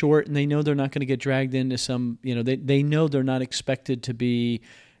it's so short and they know they're not going to get dragged into some, they know they're not expected to be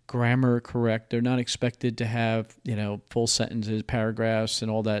grammar correct. They're not expected to have, full sentences, paragraphs, and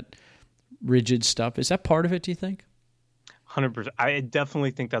all that rigid stuff. Is that part of it, do you think? 100%. I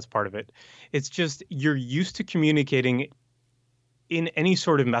definitely think that's part of it. It's just you're used to communicating in any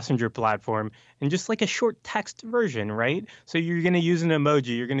sort of messenger platform and just like a short text version, right? So you're going to use an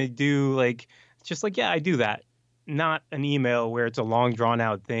emoji. You're going to do I do that. Not an email where it's a long drawn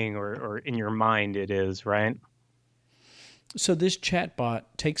out thing or in your mind it is, right? So this chatbot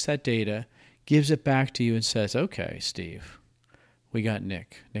takes that data, gives it back to you and says, okay, Steve, we got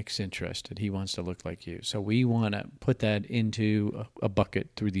Nick. Nick's interested. He wants to look like you. So we want to put that into a bucket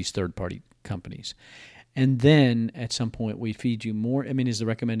through these third-party companies. And then at some point we feed you more. I mean, is it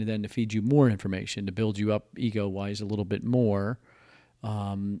recommended then to feed you more information to build you up ego-wise a little bit more,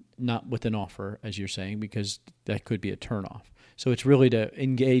 not with an offer, as you're saying, because that could be a turnoff. So it's really to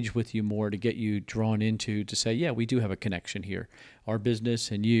engage with you more, to get you drawn into, to say, yeah, we do have a connection here. Our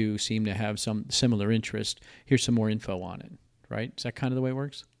business and you seem to have some similar interest. Here's some more info on it, right? Is that kind of the way it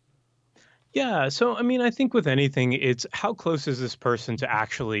works? Yeah. So, I mean, I think with anything, it's how close is this person to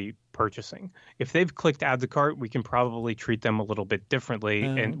actually purchasing? If they've clicked add to cart, we can probably treat them a little bit differently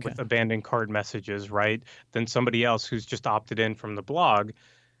and with abandoned cart messages, right, than somebody else who's just opted in from the blog.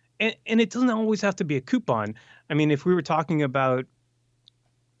 And it doesn't always have to be a coupon. I mean, if we were talking about,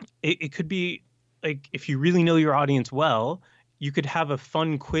 it could be like, if you really know your audience well, you could have a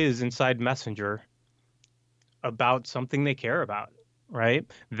fun quiz inside Messenger about something they care about, right?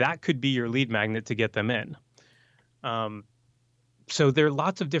 That could be your lead magnet to get them in. So there are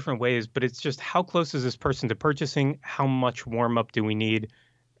lots of different ways, but it's just how close is this person to purchasing? How much warm up do we need?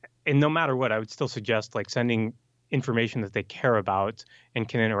 And no matter what, I would still suggest like sending information that they care about and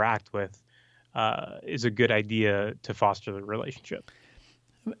can interact with is a good idea to foster the relationship.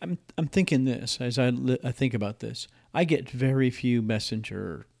 I'm thinking this as I think about this. I get very few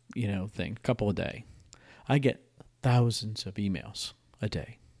messenger, thing, couple a day. I get thousands of emails a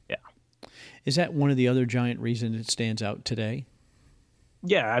day. Yeah. Is that one of the other giant reasons it stands out today?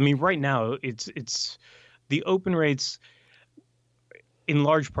 Yeah, I mean, right now it's the open rates in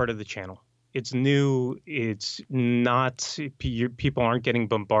large part of the channel. It's new. It's not, people aren't getting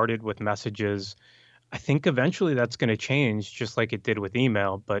bombarded with messages. I think eventually that's going to change just like it did with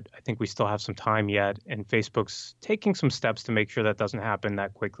email, but I think we still have some time yet. And Facebook's taking some steps to make sure that doesn't happen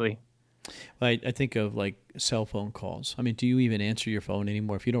that quickly. I think of like cell phone calls. I mean, do you even answer your phone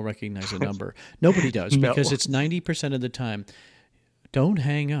anymore if you don't recognize a number? Nobody does, because it's 90% of the time, don't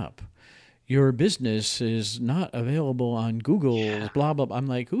hang up. Your business is not available on Google, blah, blah, blah. I'm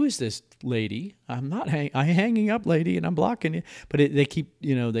like, who is this lady? I'm not hanging up, lady, and I'm blocking you. But they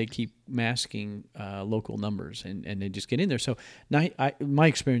keep masking local numbers, and they just get in there. So now my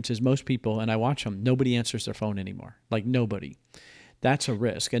experience is most people, and I watch them, nobody answers their phone anymore. Like nobody. That's a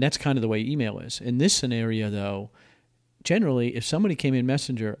risk, and that's kind of the way email is. In this scenario, though, generally, if somebody came in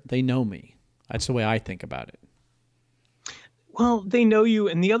Messenger, they know me. That's the way I think about it. Well, they know you.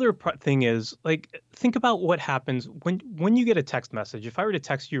 And the other thing is, like, think about what happens when you get a text message. If I were to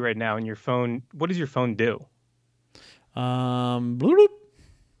text you right now on your phone, what does your phone do? Bloop,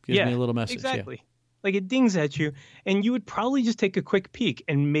 gives me a little message. Exactly. Yeah. Like it dings at you, and you would probably just take a quick peek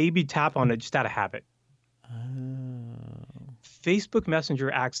and maybe tap on it just out of habit. Facebook Messenger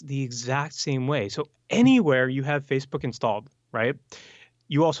acts the exact same way. So anywhere you have Facebook installed, right,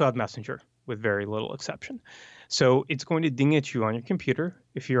 you also have Messenger with very little exception. So it's going to ding at you on your computer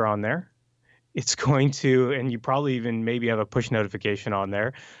if you're on there. It's going to, and you probably even maybe have a push notification on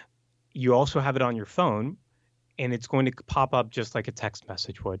there. You also have it on your phone, and it's going to pop up just like a text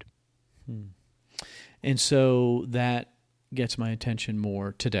message would. And so that gets my attention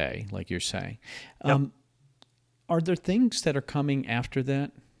more today, like you're saying. Yep. Are there things that are coming after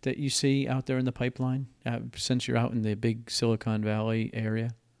that you see out there in the pipeline since you're out in the big Silicon Valley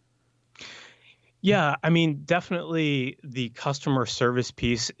area? Yeah, I mean, definitely the customer service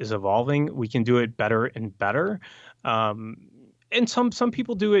piece is evolving. We can do it better and better. And some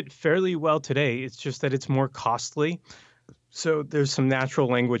people do it fairly well today. It's just that it's more costly. So there's some natural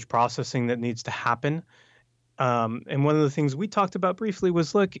language processing that needs to happen. And one of the things we talked about briefly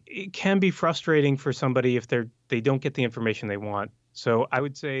was, look, it can be frustrating for somebody if they don't get the information they want. So I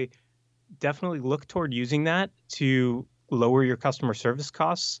would say definitely look toward using that to lower your customer service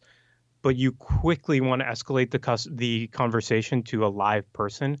costs, but you quickly want to escalate the conversation to a live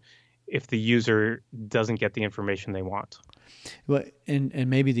person if the user doesn't get the information they want. Well, and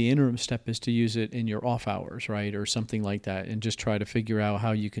maybe the interim step is to use it in your off hours, right, or something like that, and just try to figure out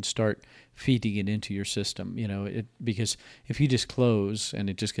how you can start feeding it into your system. Because if you just close and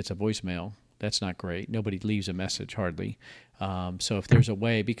it just gets a voicemail, that's not great. Nobody leaves a message hardly. So if there's a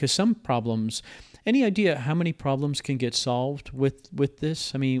way, because some problems, any idea how many problems can get solved with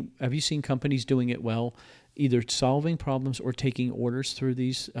this? I mean, have you seen companies doing it well, either solving problems or taking orders through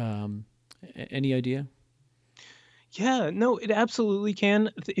these? Any idea? Yeah, no, it absolutely can.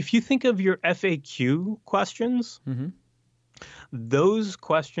 If you think of your FAQ questions, those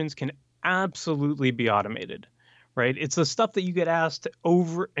questions can absolutely be automated, right? It's the stuff that you get asked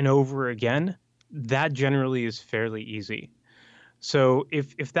over and over again. That generally is fairly easy. So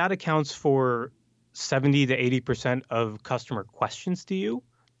if that accounts for 70 to 80% of customer questions to you,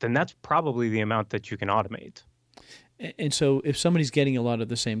 then that's probably the amount that you can automate. And so if somebody's getting a lot of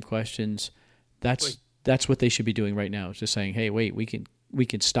the same questions, that's what they should be doing right now. Is just saying, hey, wait, we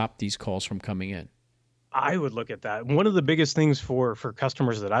can stop these calls from coming in. I would look at that. One of the biggest things for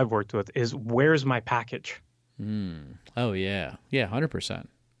customers that I've worked with is, where's my package? Oh, yeah. Yeah, 100%.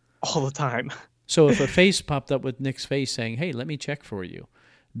 All the time. So if a face popped up with Nick's face saying, hey, let me check for you,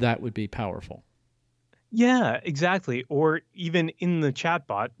 that would be powerful. Yeah, exactly. Or even in the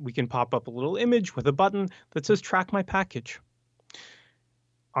chatbot, we can pop up a little image with a button that says track my package.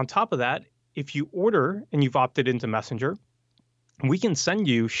 On top of that, if you order and you've opted into Messenger, we can send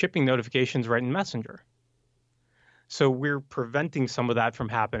you shipping notifications right in Messenger. So we're preventing some of that from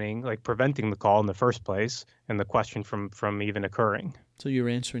happening, like preventing the call in the first place and the question from even occurring. So you're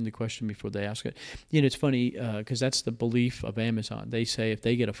answering the question before they ask it. It's funny because that's the belief of Amazon. They say if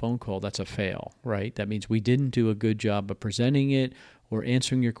they get a phone call, that's a fail, right? That means we didn't do a good job of presenting it or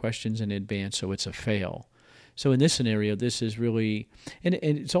answering your questions in advance, so it's a fail. So in this scenario, this is really, and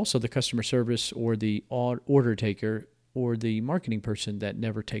it's also the customer service or the order taker or the marketing person that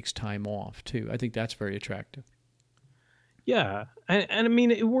never takes time off too. I think that's very attractive. Yeah, and I mean,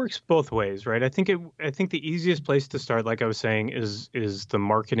 it works both ways, right? I think the easiest place to start, like I was saying, is the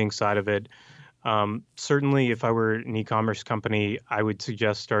marketing side of it. Certainly, if I were an e-commerce company, I would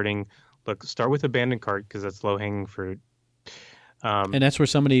suggest start with abandoned cart because that's low hanging fruit. And that's where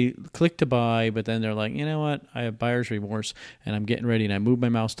somebody clicked to buy, but then they're like, you know what? I have buyer's remorse, and I'm getting ready, and I move my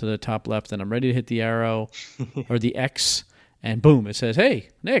mouse to the top left, and I'm ready to hit the arrow or the X, and boom, it says, "Hey,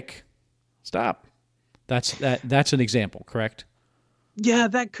 Nick, stop." That's an example, correct? Yeah,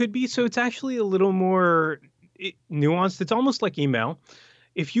 that could be. So it's actually a little more nuanced. It's almost like email.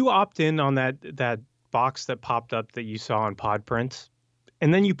 If you opt in on that box that popped up that you saw on Podprint,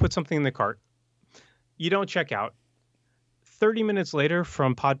 and then you put something in the cart, you don't check out. 30 minutes later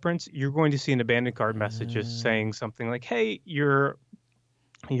from Podprints, you're going to see an abandoned cart message just saying something like, hey, your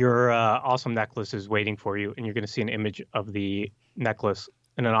awesome necklace is waiting for you. And you're going to see an image of the necklace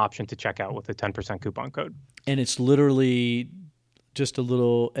and an option to check out with a 10% coupon code. And it's literally just a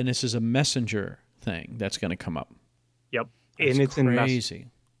little, and this is a messenger thing that's going to come up. Yep. That's and it's crazy.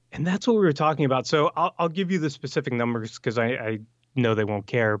 And that's what we were talking about. So I'll give you the specific numbers because I know they won't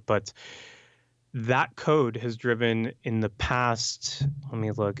care, but that code has driven in the past, let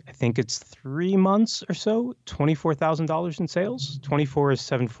me look, I think it's 3 months or so, $24,000 in sales. 24 is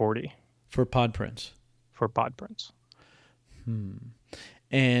 740. For Podprints. For Podprints.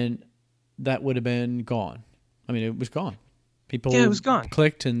 And that would have been gone. I mean, it was gone. People it was gone.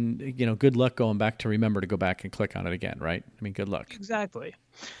 Clicked and, good luck going back to remember to go back and click on it again, right? I mean, good luck. Exactly.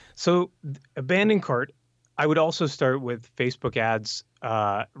 So abandoned cart, I would also start with Facebook ads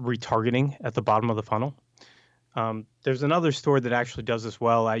retargeting at the bottom of the funnel. There's another store that actually does this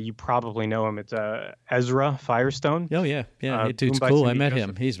well. You probably know him. It's Ezra Firestone. Oh, yeah. Yeah, dude's cool. I met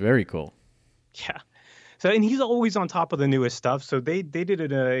him. He's very cool. Yeah. So, and he's always on top of the newest stuff. So they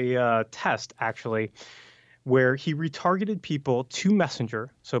did a test actually where he retargeted people to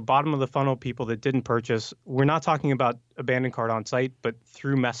Messenger. So bottom of the funnel people that didn't purchase. We're not talking about abandoned cart on site, but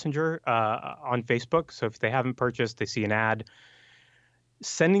through Messenger on Facebook. So if they haven't purchased, they see an ad.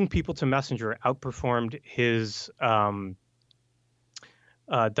 Sending people to Messenger outperformed his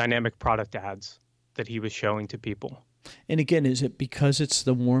dynamic product ads that he was showing to people. And again, is it because it's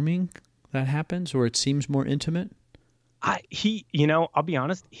the warming that happens, or it seems more intimate? I'll be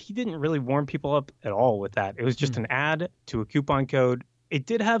honest, he didn't really warm people up at all with that. It was just an ad to a coupon code. It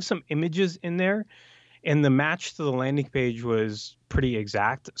did have some images in there, and the match to the landing page was pretty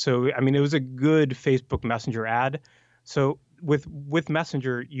exact. So, I mean, it was a good Facebook Messenger ad. So with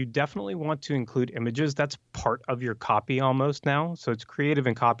Messenger, you definitely want to include images. That's part of your copy almost now. So it's creative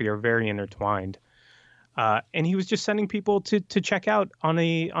and copy are very intertwined. And he was just sending people to check out on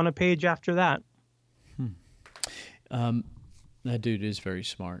a page after that. That dude is very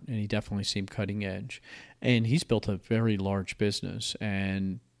smart, and he definitely seemed cutting edge. And he's built a very large business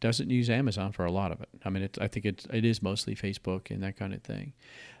and doesn't use Amazon for a lot of it. I mean, I think it is mostly Facebook and that kind of thing.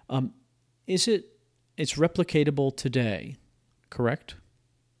 It's replicatable today, correct?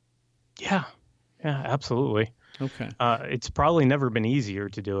 Yeah, absolutely. Okay. It's probably never been easier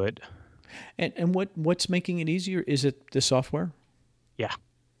to do it. And what's making it easier? Is it the software? Yeah.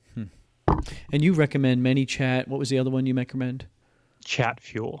 And you recommend ManyChat. What was the other one you recommend?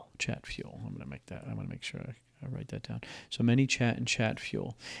 Chatfuel. Chatfuel. I'm going to make sure I write that down. So ManyChat and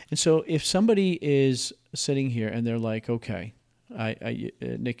Chatfuel. And so if somebody is sitting here and they're like, okay,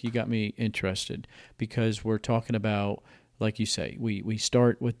 Nick, you got me interested, because we're talking about, like you say, we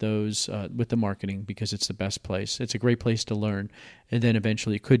start with those with the marketing because it's the best place. It's a great place to learn, and then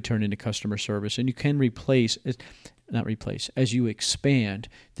eventually it could turn into customer service. And you can not replace. As you expand,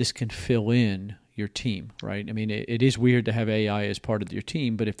 this can fill in your team, right? I mean, it is weird to have AI as part of your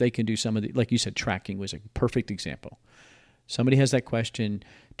team, but if they can do some of the, like you said, tracking was a perfect example. Somebody has that question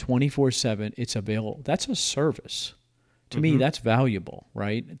 24/7, it's available. That's a service. To me, that's valuable,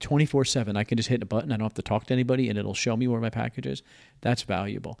 right? 24/7, I can just hit a button. I don't have to talk to anybody, and it'll show me where my package is. That's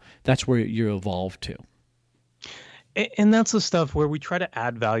valuable. That's where you evolve to. And that's the stuff where we try to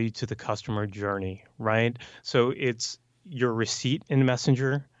add value to the customer journey, right? So it's your receipt in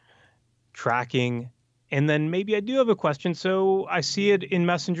Messenger, tracking, and then maybe I do have a question. So I see it in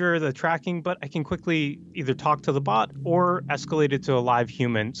Messenger, the tracking, but I can quickly either talk to the bot or escalate it to a live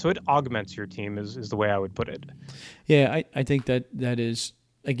human. So it augments your team is the way I would put it. Yeah, I think that is,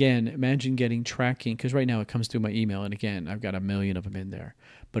 again, imagine getting tracking, because right now it comes through my email, and again, I've got 1 million of them in there.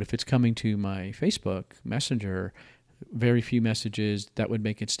 But if it's coming to my Facebook Messenger, very few messages, that would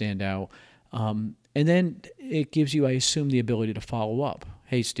make it stand out. And then it gives you, I assume, the ability to follow up.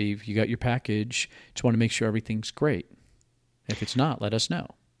 Hey, Steve, you got your package. Just want to make sure everything's great. If it's not, let us know.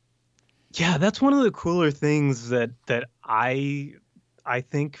 Yeah, that's one of the cooler things that I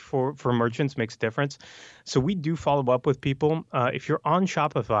think for merchants makes a difference. So we do follow up with people. If you're on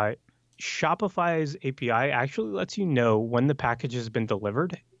Shopify, Shopify's API actually lets you know when the package has been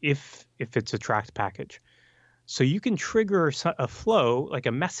delivered if it's a tracked package. So you can trigger a flow, like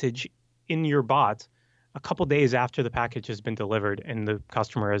a message in your bot a couple days after the package has been delivered and the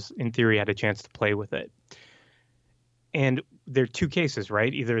customer has, in theory, had a chance to play with it. And there are two cases,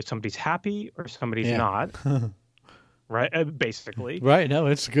 right? Either somebody's happy or somebody's not, right? Basically. Right. No,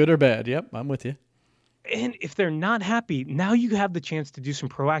 it's good or bad. Yep, I'm with you. And if they're not happy, now you have the chance to do some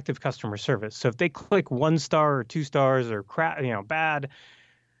proactive customer service. So if they click 1 star or 2 stars or bad,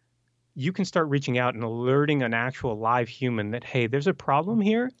 you can start reaching out and alerting an actual live human that, hey, there's a problem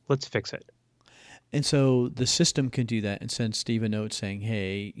here. Let's fix it. And so the system can do that and send Steve a note saying,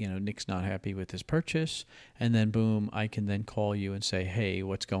 hey, Nick's not happy with his purchase. And then, boom, I can then call you and say, hey,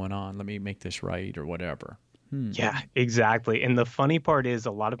 what's going on? Let me make this right or whatever. Yeah, exactly. And the funny part is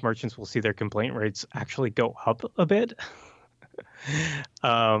a lot of merchants will see their complaint rates actually go up a bit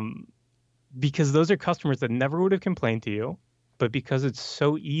because those are customers that never would have complained to you. But because it's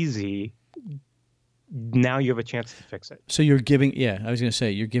so easy, now you have a chance to fix it. So you're giving, I was going to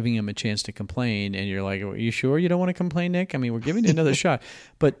say, you're giving them a chance to complain, and you're like, are you sure you don't want to complain, Nick? I mean, we're giving you another shot.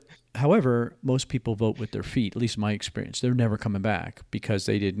 But however, most people vote with their feet, at least my experience. They're never coming back because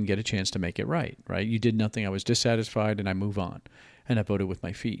they didn't get a chance to make it right? You did nothing. I was dissatisfied, and I move on. And I voted with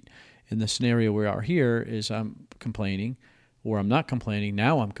my feet. In the scenario we are here is I'm complaining, or I'm not complaining.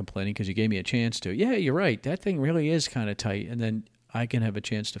 Now I'm complaining because you gave me a chance to. Yeah, you're right. That thing really is kind of tight. And then I can have a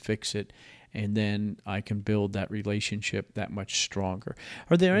chance to fix it. And then I can build that relationship that much stronger.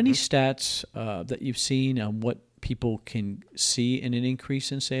 Are there any stats that you've seen on what people can see in an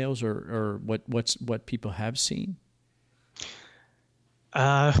increase in sales, or what people have seen?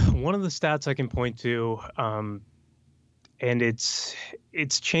 One of the stats I can point to, and it's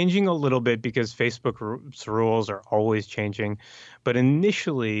changing a little bit because Facebook's rules are always changing. But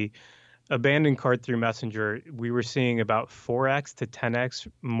initially, abandoned cart through Messenger, we were seeing about 4x to 10x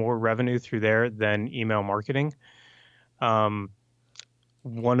more revenue through there than email marketing. One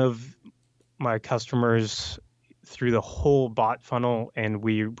of my customers through the whole bot funnel, and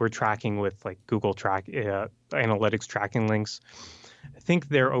we were tracking with like Google Analytics tracking links. I think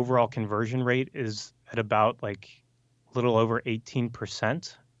their overall conversion rate is at about like a little over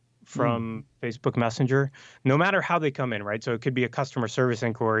 18% from Facebook Messenger, no matter how they come in, right? So it could be a customer service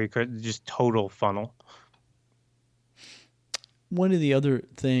inquiry, could just total funnel. One of the other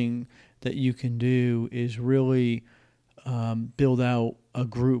thing that you can do is really build out a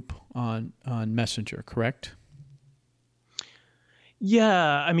group on Messenger, correct?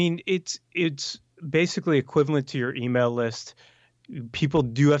 Yeah, I mean, it's basically equivalent to your email list. People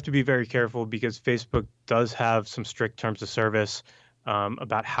do have to be very careful because Facebook does have some strict terms of service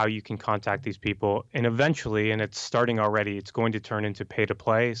about how you can contact these people. And eventually, and it's starting already, it's going to turn into pay to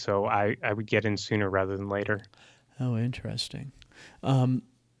play. So I would get in sooner rather than later. Oh, interesting.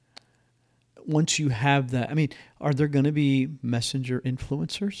 Once you have that, I mean, are there going to be Messenger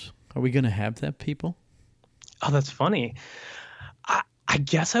influencers? Are we going to have that, people? Oh, that's funny. I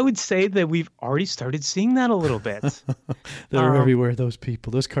guess I would say that we've already started seeing that a little bit. They're everywhere, those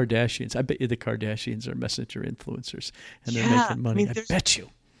people, those Kardashians. I bet you the Kardashians are Messenger influencers, and they're making money. I bet you.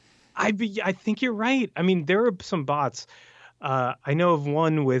 I think you're right. I mean, there are some bots. I know of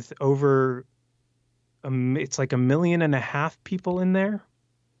one with over, it's like 1.5 million people in there.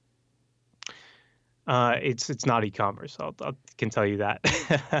 It's not e-commerce. I can tell you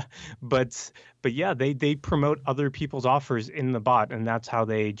that. but yeah, they promote other people's offers in the bot, and that's how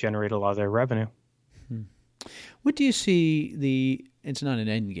they generate a lot of their revenue. What do you see it's not an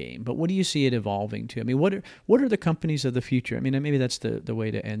end game, but what do you see it evolving to? I mean, what are the companies of the future? I mean, maybe that's the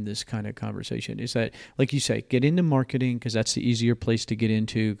way to end this kind of conversation, is that, like you say, get into marketing because that's the easier place to get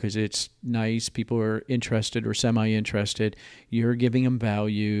into because it's nice. People are interested or semi-interested. You're giving them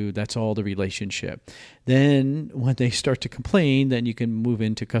value. That's all the relationship. Then when they start to complain, then you can move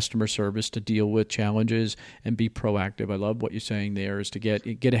into customer service to deal with challenges and be proactive. I love what you're saying there is to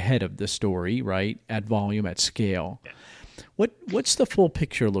get ahead of the story, right? At volume, at scale. Yeah. What's the full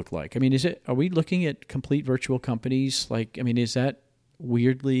picture look like? I mean, are we looking at complete virtual companies? Like, I mean, is that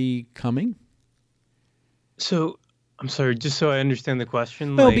weirdly coming? So, I'm sorry, just so I understand the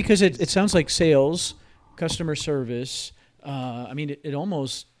question. Well, because it sounds like sales, customer service. I mean, it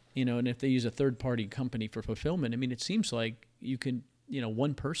almost, and if they use a third-party company for fulfillment, I mean, it seems like you can,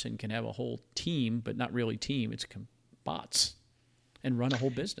 one person can have a whole team, but not really team. It's bots and run a whole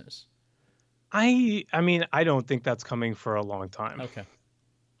business. I mean, I don't think that's coming for a long time. Okay.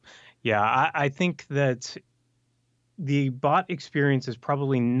 Yeah, I think that the bot experience is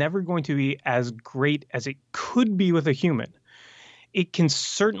probably never going to be as great as it could be with a human. It can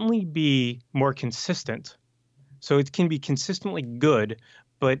certainly be more consistent. So it can be consistently good,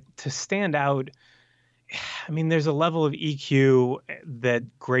 but to stand out, I mean, there's a level of EQ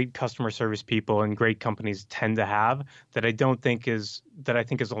that great customer service people and great companies tend to have that I think is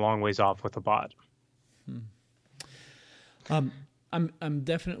a long ways off with a bot. I'm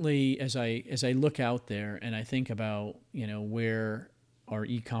definitely, as I look out there and I think about where our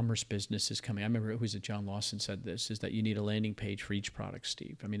e-commerce business is coming. I remember John Lawson said this, is that you need a landing page for each product,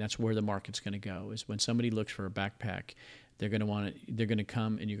 Steve. I mean, that's where the market's going to go. Is when somebody looks for a backpack, they're going to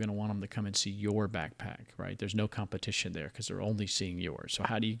come and you're going to want them to come and see your backpack, right? There's no competition there because they're only seeing yours. So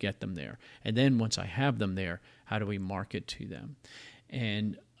how do you get them there? And then once I have them there, how do we market to them?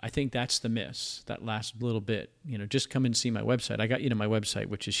 And I think that's the miss, that last little bit. Just come and see my website. I got my website,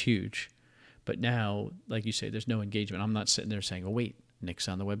 which is huge. But now, like you say, there's no engagement. I'm not sitting there saying, oh, wait, Nick's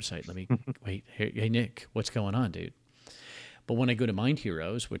on the website. Let me wait. Hey, Nick, what's going on, dude? But when I go to Mind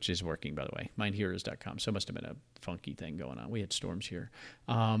Heroes, which is working, by the way, mindheroes.com, so it must have been a funky thing going on. We had storms here.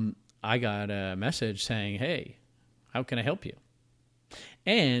 I got a message saying, hey, how can I help you?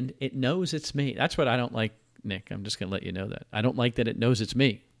 And it knows it's me. That's what I don't like, Nick. I'm just going to let you know that. I don't like that it knows it's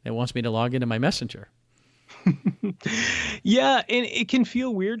me. It wants me to log into my Messenger. Yeah, and it can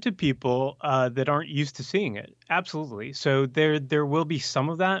feel weird to people that aren't used to seeing it. Absolutely. So there will be some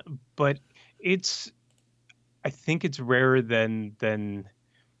of that, but I think it's rarer than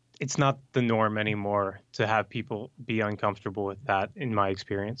it's not the norm anymore to have people be uncomfortable with that, in my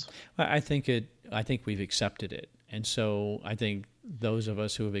experience. I think we've accepted it. And so I think those of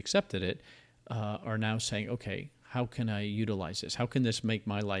us who have accepted it are now saying, okay, how can I utilize this? How can this make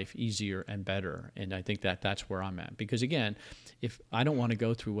my life easier and better? And I think that's where I'm at. Because again, if I don't want to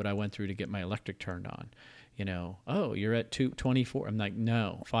go through what I went through to get my electric turned on, oh, you're at 224. I'm like,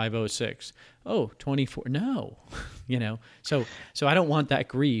 no, 506. Oh, 24. No, so I don't want that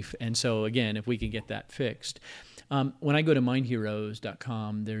grief. And so again, if we can get that fixed. When I go to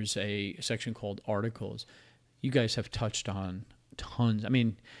mindheroes.com, there's a section called articles. You guys have touched on tons. I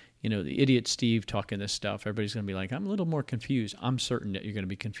mean, the idiot Steve talking this stuff, everybody's going to be like, I'm a little more confused. I'm certain that you're going to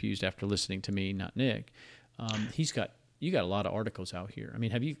be confused after listening to me, not Nick. You got a lot of articles out here. I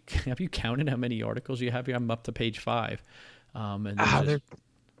mean, have you counted how many articles you have here? I'm up to page 5.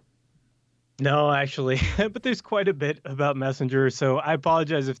 No, actually, but there's quite a bit about Messenger. So I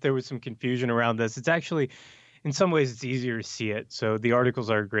apologize if there was some confusion around this. It's actually, in some ways, it's easier to see it. So the articles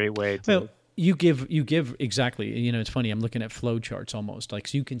are a great way to... Well, you give exactly, it's funny, I'm looking at flow charts almost, like,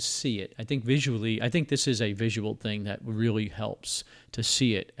 so you can see it. I think visually, this is a visual thing that really helps to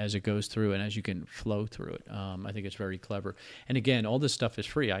see it as it goes through and as you can flow through it. I think it's very clever. And again, all this stuff is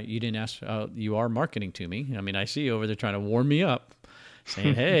free. You didn't ask, you are marketing to me. I mean, I see you over there trying to warm me up,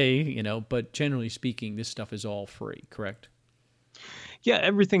 saying, hey, but generally speaking, this stuff is all free, correct? Yeah,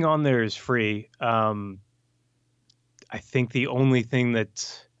 everything on there is free. I think the only thing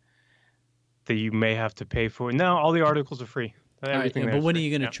that you may have to pay for. No, all the articles are free. Everything. Right, but when are you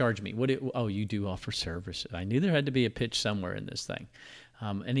going to charge me? You do offer services. I knew there had to be a pitch somewhere in this thing.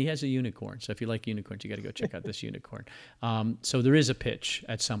 And he has a unicorn. So if you like unicorns, you got to go check out this unicorn. So there is a pitch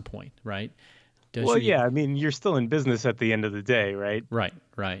at some point, right? Yeah. I mean, you're still in business at the end of the day, right?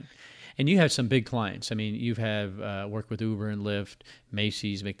 Right. And you have some big clients. I mean, you have worked with Uber and Lyft,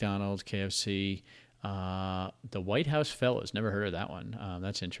 Macy's, McDonald's, KFC, the White House Fellows, never heard of that one.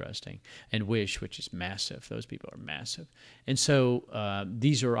 That's interesting. And Wish, which is massive. Those people are massive. And so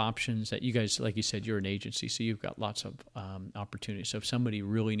these are options that you guys, like you said, you're an agency, so you've got lots of opportunities. So if somebody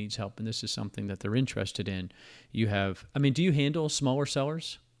really needs help and this is something that they're interested in, do you handle smaller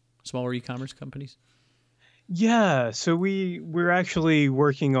sellers, smaller e-commerce companies? Yeah, so we're actually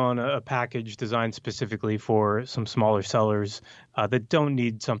working on a package designed specifically for some smaller sellers that don't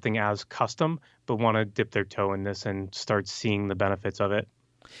need something as custom, but want to dip their toe in this and start seeing the benefits of it.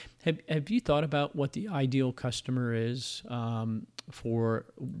 Have you thought about what the ideal customer is for,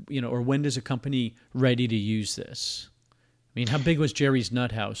 or when does a company ready to use this? I mean, how big was Jerry's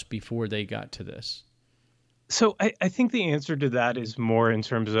Nut House before they got to this? So I think the answer to that is more in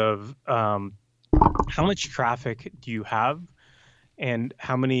terms of how much traffic do you have and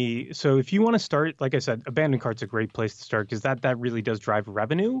how many. So if you want to start, like I said, abandoned cart's a great place to start because that really does drive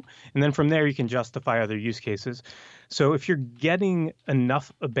revenue. And then from there, you can justify other use cases. So if you're getting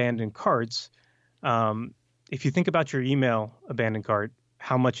enough abandoned carts, if you think about your email abandoned cart,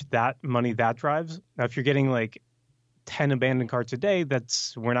 how much that money that drives. Now, if you're getting like 10 abandoned carts a day,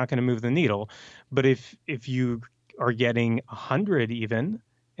 we're not going to move the needle. But if you are getting 100 even,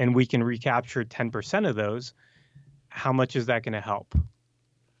 and we can recapture 10% of those, how much is that going to help?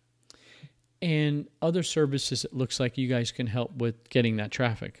 And other services, it looks like you guys can help with getting that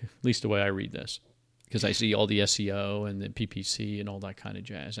traffic, at least the way I read this, because I see all the SEO and the PPC and all that kind of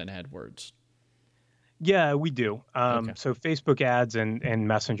jazz and AdWords. Yeah, we do. Okay. So Facebook ads and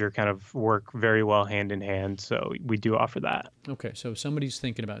Messenger kind of work very well hand in hand. So we do offer that. Okay, so somebody's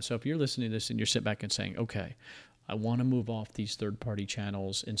thinking about it. So if you're listening to this and you're sitting back and saying, okay, I want to move off these third-party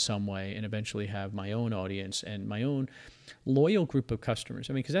channels in some way and eventually have my own audience and my own loyal group of customers.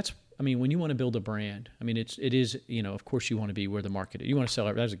 I mean, because when you want to build a brand, I mean, it is, of course you want to be where the market is. You want to sell.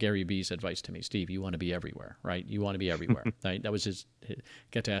 That was Gary Vee's advice to me, Steve. You want to be everywhere, right? You want to be everywhere, right? That was his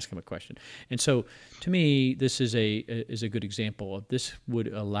get to ask him a question. And so to me, this is a good example of this would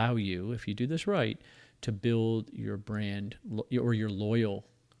allow you, if you do this right, to build your brand or your loyal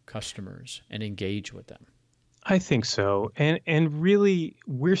customers and engage with them. I think so. And really,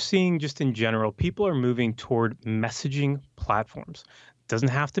 we're seeing just in general, people are moving toward messaging platforms. Doesn't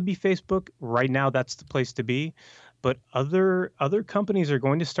have to be Facebook. Right now, that's the place to be. But other companies are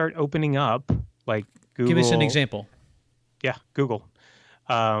going to start opening up, like Google. Give us an example. Yeah, Google.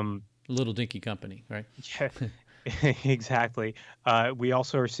 Little dinky company, right? Yeah, exactly. We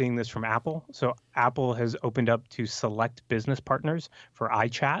also are seeing this from Apple. So Apple has opened up to select business partners for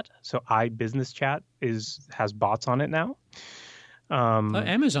iChat. So iBusiness Chat has bots on it now.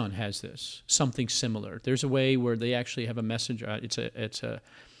 Amazon has something similar. There's a way where they actually have a messenger.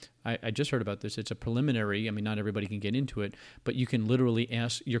 I just heard about this. It's a preliminary. I mean, not everybody can get into it, but you can literally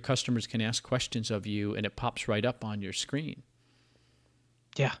your customers can ask questions of you, and it pops right up on your screen.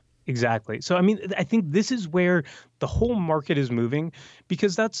 Yeah. Exactly. So, I mean, I think this is where the whole market is moving,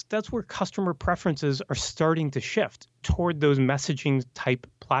 because that's where customer preferences are starting to shift toward those messaging type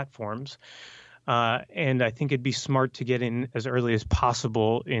platforms. And I think it'd be smart to get in as early as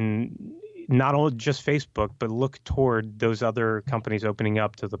possible in not only just Facebook, but look toward those other companies opening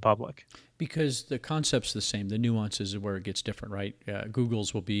up to the public. Because the concept's the same. The nuances is where it gets different, right?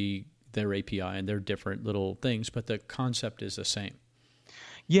 Google's will be their API and they're different little things, but the concept is the same.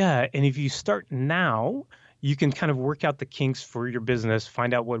 Yeah, and if you start now, you can kind of work out the kinks for your business,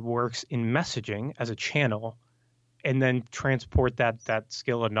 find out what works in messaging as a channel, and then transport that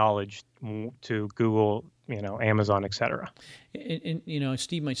skill and knowledge to Google, Amazon, et cetera. And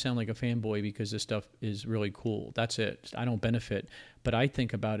Steve might sound like a fanboy because this stuff is really cool. That's it. I don't benefit, but I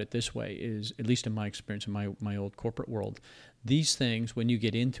think about it this way: is at least in my experience in my old corporate world, these things, when you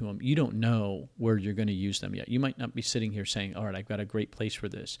get into them, you don't know where you're going to use them yet. You might not be sitting here saying, all right, I've got a great place for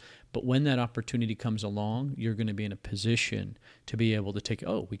this. But when that opportunity comes along, you're going to be in a position to be able to take,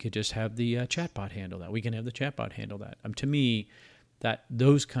 we could just have the chatbot handle that. We can have the chatbot handle that. To me,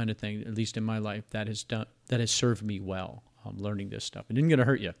 those kind of things, at least in my life, that has served me well, learning this stuff. It isn't going to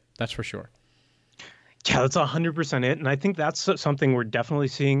hurt you. That's for sure. Yeah, that's 100% it. And I think that's something we're definitely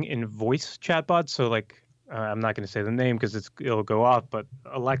seeing in voice chatbots. So like, I'm not going to say the name because it'll go off, but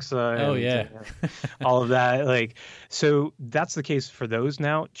Alexa, all of that. So that's the case for those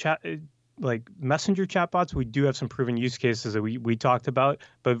now. Like messenger chatbots, we do have some proven use cases that we talked about,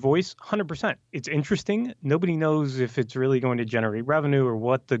 but voice, 100%. It's interesting. Nobody knows if it's really going to generate revenue or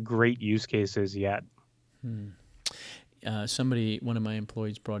what the great use case is yet. One of my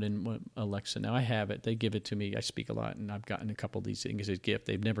employees brought in Alexa. Now I have it. They give it to me. I speak a lot, and I've gotten a couple of these things as a gift.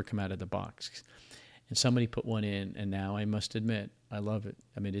 They've never come out of the box. And somebody put one in, and now I must admit, I love it.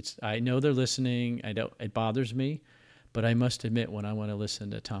 I mean, I know they're listening. It bothers me, but I must admit, when I want to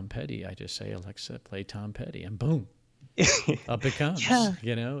listen to Tom Petty, I just say, Alexa, play Tom Petty, and boom, up it comes. Yeah.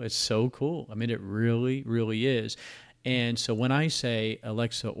 It's so cool. I mean, it really, really is. And so when I say,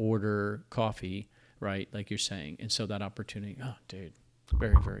 Alexa, order coffee, right, like you're saying, and so that opportunity, dude,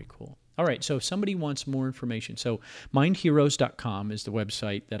 very, very cool. All right, so if somebody wants more information, so mindheroes.com is the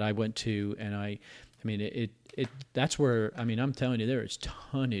website that I went to, and that's where, I'm telling you, there is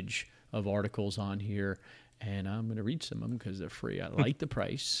tonnage of articles on here, and I'm going to read some of them because they're free. I like the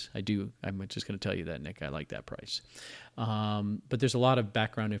price. I do. I'm just going to tell you that, Nick. I like that price. But there's a lot of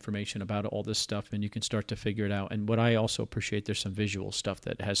background information about all this stuff, and you can start to figure it out. And what I also appreciate, there's some visual stuff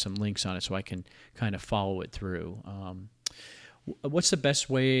that has some links on it so I can kind of follow it through. What's the best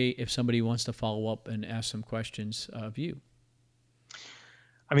way if somebody wants to follow up and ask some questions of you?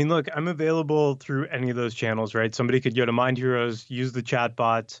 I mean, look, I'm available through any of those channels, right? Somebody could go to Mind Heroes, use the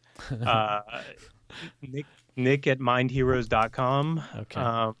chatbot, Nick at mindheroes.com. Okay,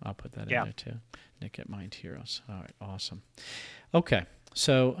 I'll put that in there too. Nick at Mind Heroes. All right, awesome. Okay,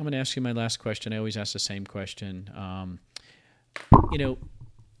 so I'm going to ask you my last question. I always ask the same question.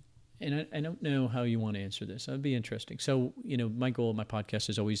 And I don't know how you want to answer this. That'd be interesting. So, my goal of my podcast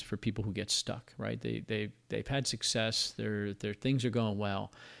is always for people who get stuck, right? They've had success. Their things are going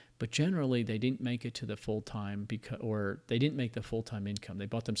well, but generally they didn't make it to the full-time or they didn't make the full-time income. They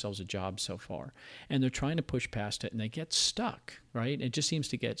bought themselves a job so far, and they're trying to push past it, and they get stuck, right? It just seems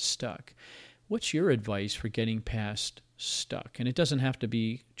to get stuck. What's your advice for getting past stuck? And it doesn't have to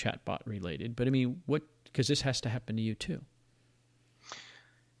be chatbot related, but because this has to happen to you too.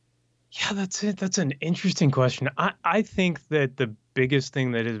 Yeah, that's it. That's an interesting question. I think that the biggest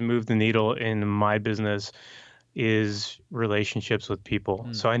thing that has moved the needle in my business is relationships with people.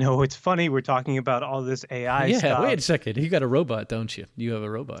 So I know it's funny we're talking about all this AI stuff. Yeah, wait a second. You got a robot, don't you? You have a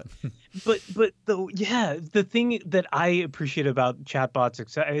robot. but the thing that I appreciate about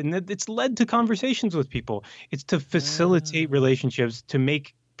chatbots, and it's led to conversations with people. It's to facilitate relationships, to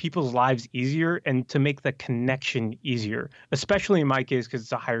make people's lives easier and to make the connection easier, especially in my case because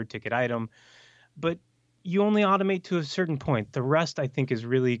it's a higher ticket item. But you only automate to a certain point. The rest, I think, is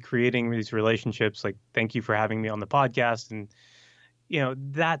really creating these relationships. Like, thank you for having me on the podcast, and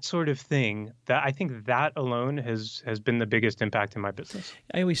that sort of thing. That I think that alone has been the biggest impact in my business.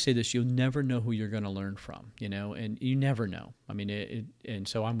 I always say this: you'll never know who you're going to learn from, and you never know. I mean, and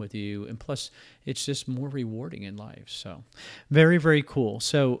so I'm with you. And plus, it's just more rewarding in life. So, very, very cool.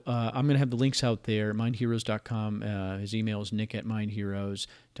 So I'm going to have the links out there. Mindheroes.com. His email is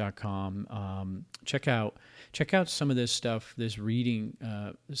nick@mindheroes.com. Check out some of this stuff, this reading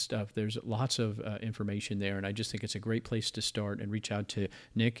stuff. There's lots of information there, and I just think it's a great place to start and reach out to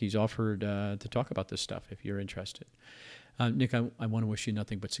Nick. He's offered to talk about this stuff if you're interested. Nick, I want to wish you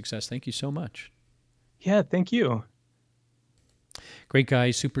nothing but success. Thank you so much. Yeah, thank you. Great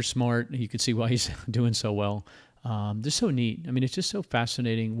guy, super smart. You could see why he's doing so well. Just so neat. I mean, it's just so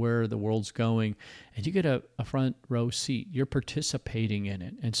fascinating where the world's going, and you get a front row seat. You're participating in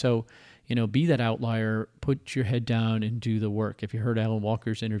it. And so, be that outlier, put your head down and do the work. If you heard Alan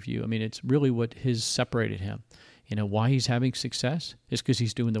Walker's interview, I mean, it's really what has separated him. Why he's having success is because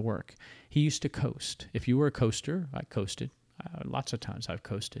he's doing the work. He used to coast. If you were a coaster, I coasted. Lots of times I've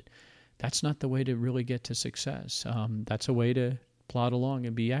coasted. That's not the way to really get to success. That's a way to plod along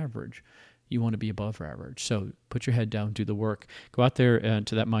and be average. You want to be above average. So put your head down, do the work. Go out there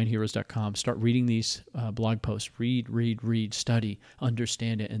to thatmindheroes.com. Start reading these blog posts. Read, study,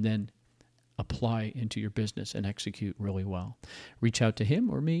 understand it, and then apply into your business and execute really well. Reach out to him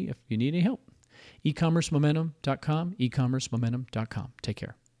or me if you need any help. ecommercemomentum.com, ecommercemomentum.com. Take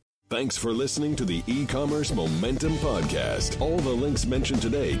care. Thanks for listening to the E-Commerce Momentum Podcast. All the links mentioned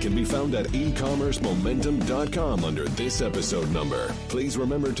today can be found at ecommercemomentum.com under this episode number. Please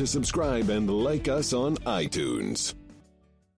remember to subscribe and like us on iTunes.